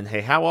Roman.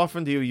 Hey, how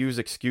often do you use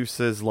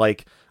excuses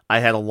like, I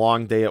had a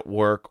long day at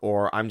work,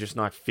 or I'm just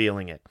not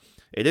feeling it?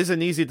 It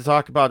isn't easy to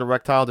talk about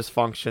erectile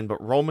dysfunction,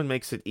 but Roman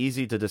makes it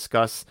easy to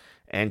discuss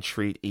and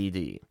treat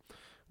ED.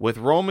 With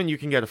Roman, you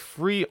can get a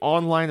free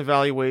online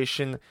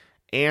evaluation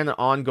and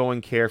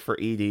ongoing care for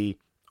ED,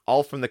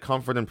 all from the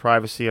comfort and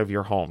privacy of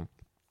your home.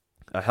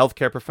 A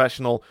healthcare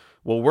professional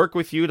will work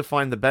with you to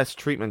find the best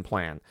treatment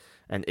plan,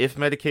 and if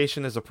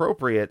medication is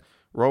appropriate,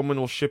 Roman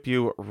will ship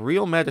you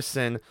real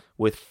medicine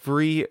with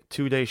free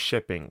 2-day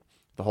shipping.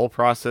 The whole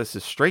process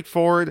is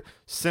straightforward,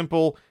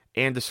 simple,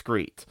 and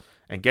discreet.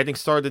 And getting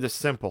started is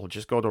simple.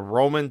 Just go to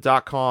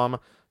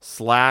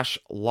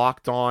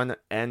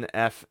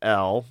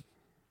roman.com/lockedonnfl.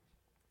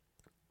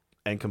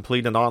 and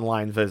complete an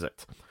online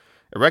visit.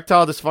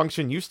 Erectile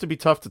dysfunction used to be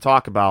tough to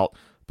talk about,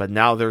 but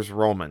now there's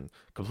Roman.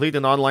 Complete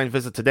an online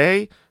visit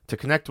today to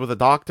connect with a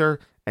doctor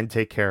and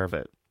take care of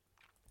it.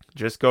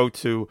 Just go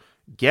to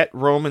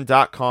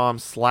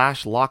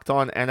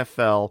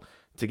GetRoman.com/LockedOnNFL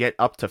to get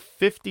up to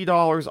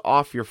 $50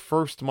 off your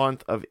first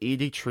month of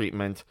ED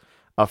treatment,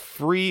 a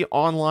free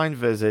online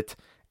visit,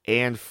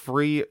 and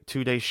free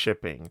 2-day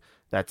shipping.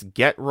 That's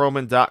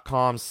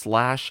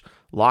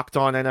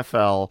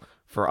GetRoman.com/LockedOnNFL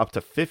for up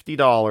to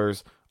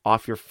 $50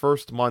 off your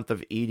first month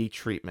of ED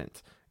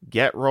treatment.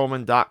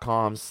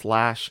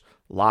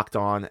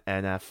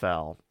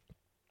 GetRoman.com/LockedOnNFL.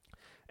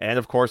 And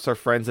of course, our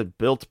friends at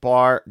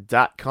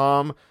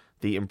BuiltBar.com.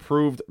 The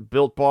improved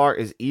Built Bar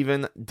is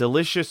even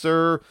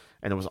deliciouser,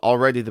 and it was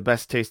already the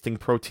best tasting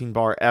protein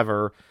bar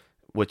ever,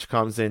 which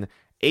comes in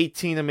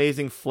 18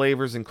 amazing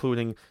flavors,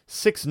 including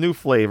 6 new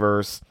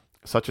flavors,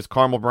 such as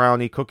caramel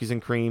brownie, cookies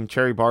and cream,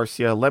 cherry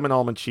barcia, lemon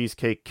almond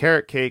cheesecake,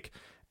 carrot cake,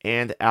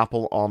 and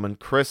apple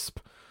almond crisp.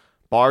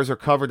 Bars are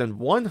covered in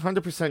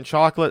 100%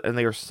 chocolate, and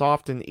they are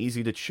soft and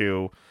easy to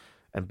chew.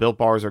 And Built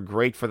Bars are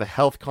great for the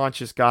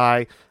health-conscious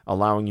guy,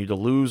 allowing you to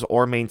lose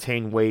or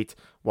maintain weight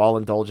while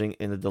indulging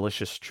in a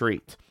delicious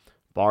treat.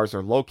 Bars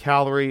are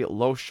low-calorie,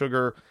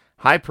 low-sugar,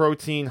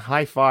 high-protein,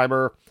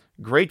 high-fiber,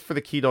 great for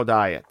the keto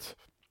diet.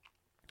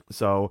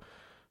 So,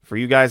 for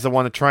you guys that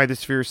want to try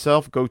this for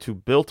yourself, go to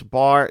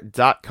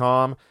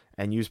BuiltBar.com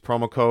and use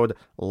promo code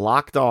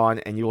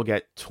LOCKEDON, and you will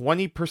get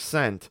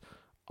 20%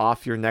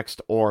 off your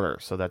next order.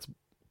 So that's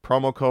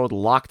promo code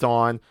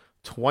LOCKEDON,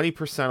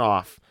 20%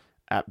 off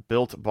at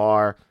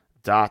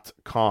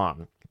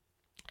BuiltBar.com.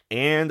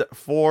 And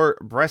for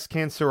breast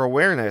cancer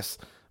awareness,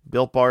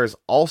 Built Bar is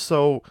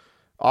also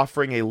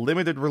offering a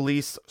limited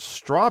release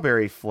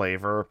strawberry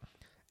flavor,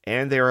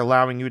 and they are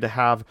allowing you to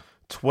have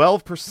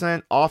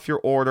 12% off your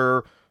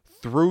order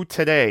through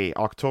today,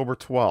 October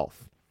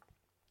 12th.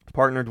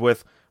 Partnered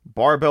with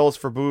Barbells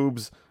for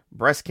Boobs,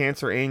 Breast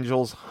Cancer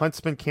Angels,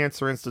 Huntsman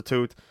Cancer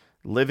Institute,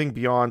 Living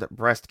Beyond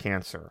Breast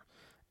Cancer.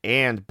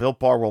 And Built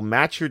Bar will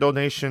match your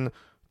donation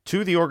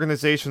to the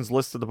organizations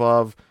listed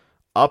above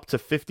up to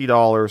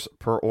 $50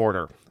 per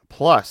order.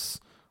 Plus,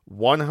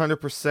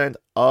 100%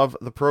 of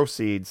the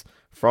proceeds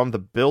from the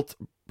Built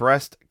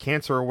Breast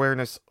Cancer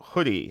Awareness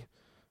hoodie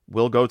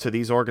will go to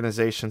these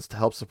organizations to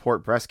help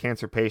support breast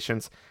cancer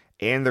patients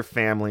and their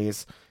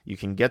families. You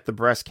can get the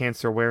Breast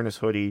Cancer Awareness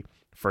hoodie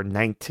for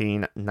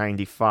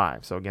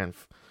 $19.95. So again,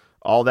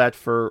 all that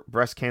for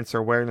Breast Cancer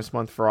Awareness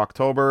Month for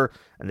October,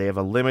 and they have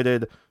a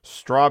limited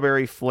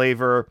strawberry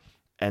flavor,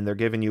 and they're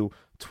giving you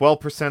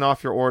 12%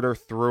 off your order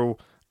through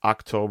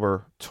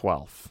October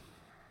 12th.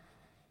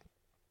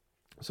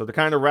 So to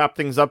kind of wrap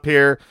things up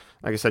here,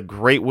 like I said,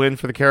 great win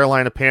for the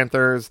Carolina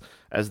Panthers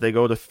as they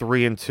go to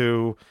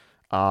 3-2.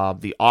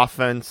 The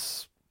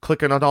offense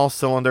clicking on all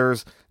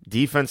cylinders,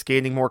 defense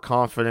gaining more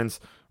confidence,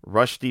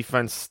 rush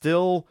defense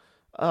still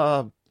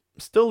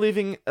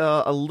leaving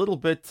a little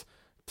bit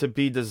to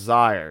be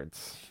desired.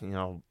 You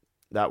know,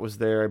 that was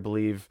their, I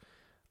believe,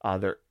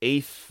 their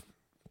eighth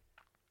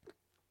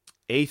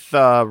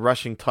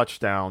rushing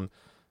touchdown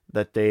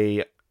that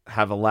they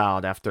have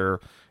allowed after,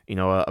 you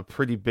know, a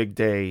pretty big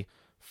day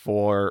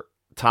for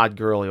Todd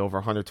Gurley, over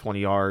 120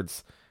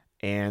 yards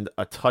and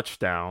a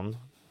touchdown.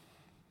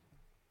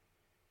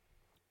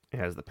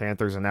 As the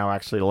Panthers are now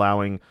actually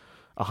allowing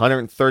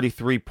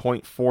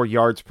 133.4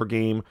 yards per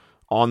game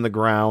on the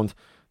ground.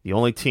 The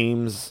only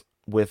teams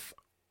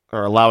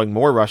are allowing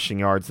more rushing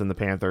yards than the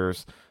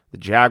Panthers: the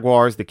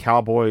Jaguars, the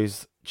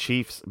Cowboys,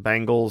 Chiefs,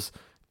 Bengals,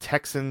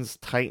 Texans,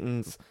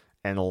 Titans,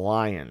 and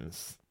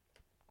Lions.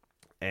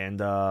 And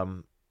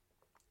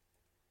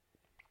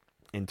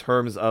in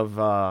terms of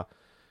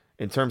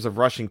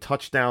rushing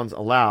touchdowns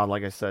allowed,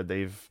 like I said,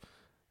 they've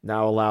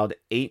now allowed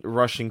 8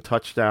 rushing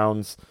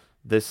touchdowns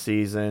this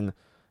season.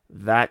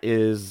 That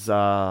is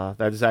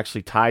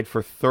actually tied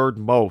for third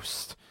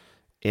most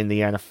in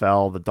the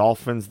NFL. The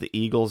Dolphins, the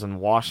Eagles,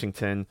 and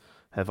Washington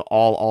have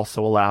all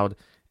also allowed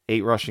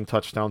 8 rushing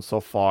touchdowns so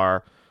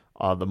far.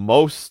 The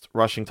most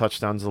rushing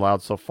touchdowns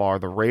allowed so far,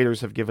 the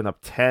Raiders have given up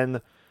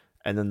 10,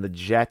 and then the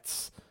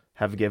Jets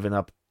have given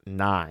up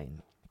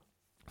 9.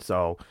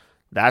 So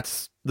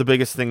that's the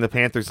biggest thing the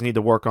Panthers need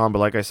to work on. But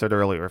like I said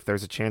earlier, if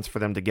there's a chance for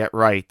them to get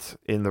right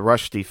in the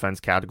rush defense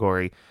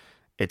category,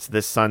 it's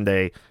this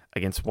Sunday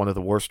against one of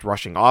the worst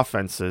rushing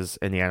offenses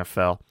in the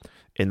NFL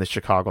in the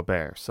Chicago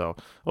Bears. So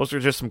those are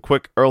just some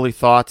quick early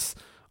thoughts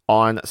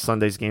on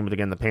Sunday's game. But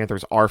again, the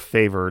Panthers are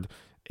favored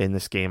in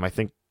this game. I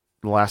think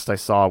the last I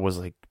saw was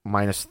like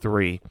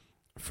 -3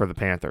 for the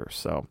Panthers.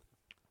 So,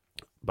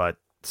 but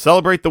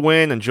celebrate the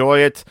win, enjoy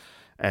it,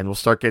 and we'll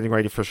start getting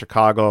ready for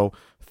Chicago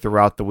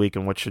throughout the week,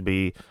 and what should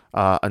be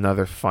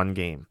another fun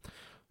game.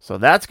 So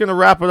that's going to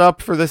wrap it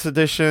up for this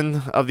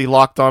edition of the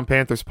Locked On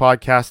Panthers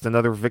podcast.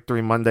 Another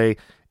Victory Monday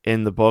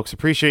in the books.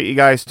 Appreciate you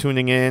guys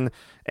tuning in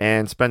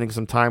and spending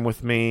some time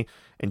with me.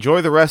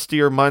 Enjoy the rest of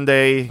your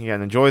Monday.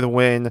 Again, enjoy the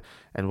win,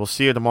 and we'll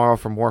see you tomorrow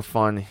for more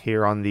fun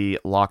here on the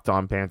Locked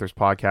On Panthers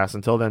podcast.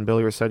 Until then,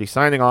 Billy Rossetti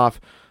signing off.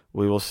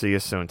 We will see you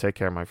soon. Take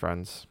care, my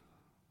friends.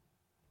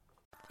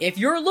 If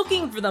you're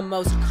looking for the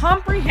most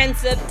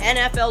comprehensive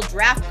NFL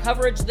draft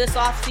coverage this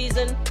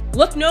offseason,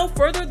 look no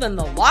further than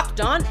the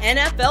Locked On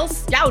NFL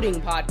Scouting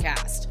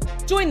Podcast.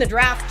 Join the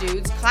draft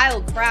dudes,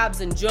 Kyle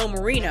Krabs and Joe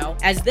Marino,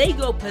 as they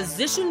go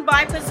position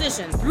by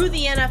position through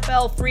the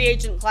NFL free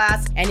agent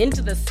class and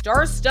into the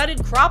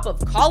star-studded crop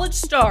of college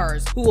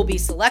stars who will be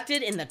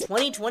selected in the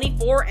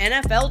 2024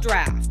 NFL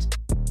Draft.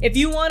 If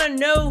you want to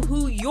know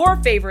who your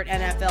favorite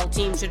NFL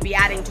team should be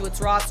adding to its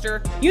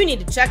roster, you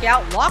need to check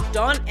out Locked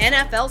On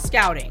NFL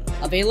Scouting,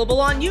 available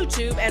on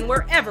YouTube and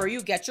wherever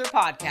you get your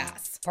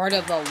podcasts. Part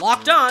of the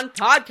Locked On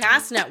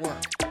Podcast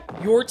Network,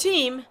 your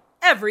team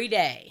every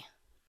day.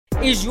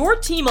 Is your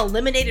team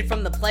eliminated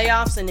from the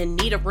playoffs and in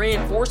need of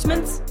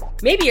reinforcements?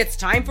 Maybe it's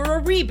time for a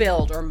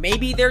rebuild, or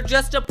maybe they're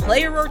just a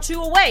player or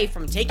two away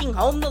from taking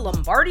home the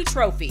Lombardi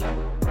Trophy.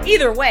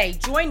 Either way,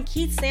 join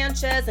Keith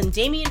Sanchez and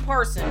Damian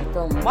Parson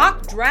for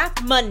Mock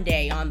Draft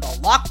Monday on the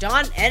Locked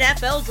On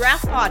NFL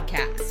Draft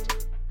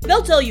Podcast.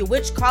 They'll tell you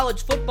which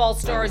college football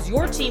stars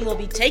your team will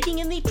be taking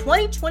in the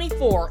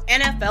 2024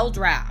 NFL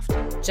Draft.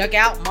 Check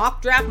out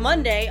Mock Draft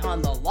Monday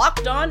on the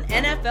Locked On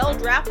NFL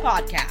Draft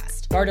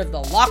Podcast, part of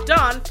the Locked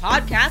On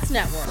Podcast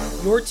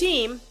Network, your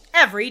team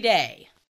every day.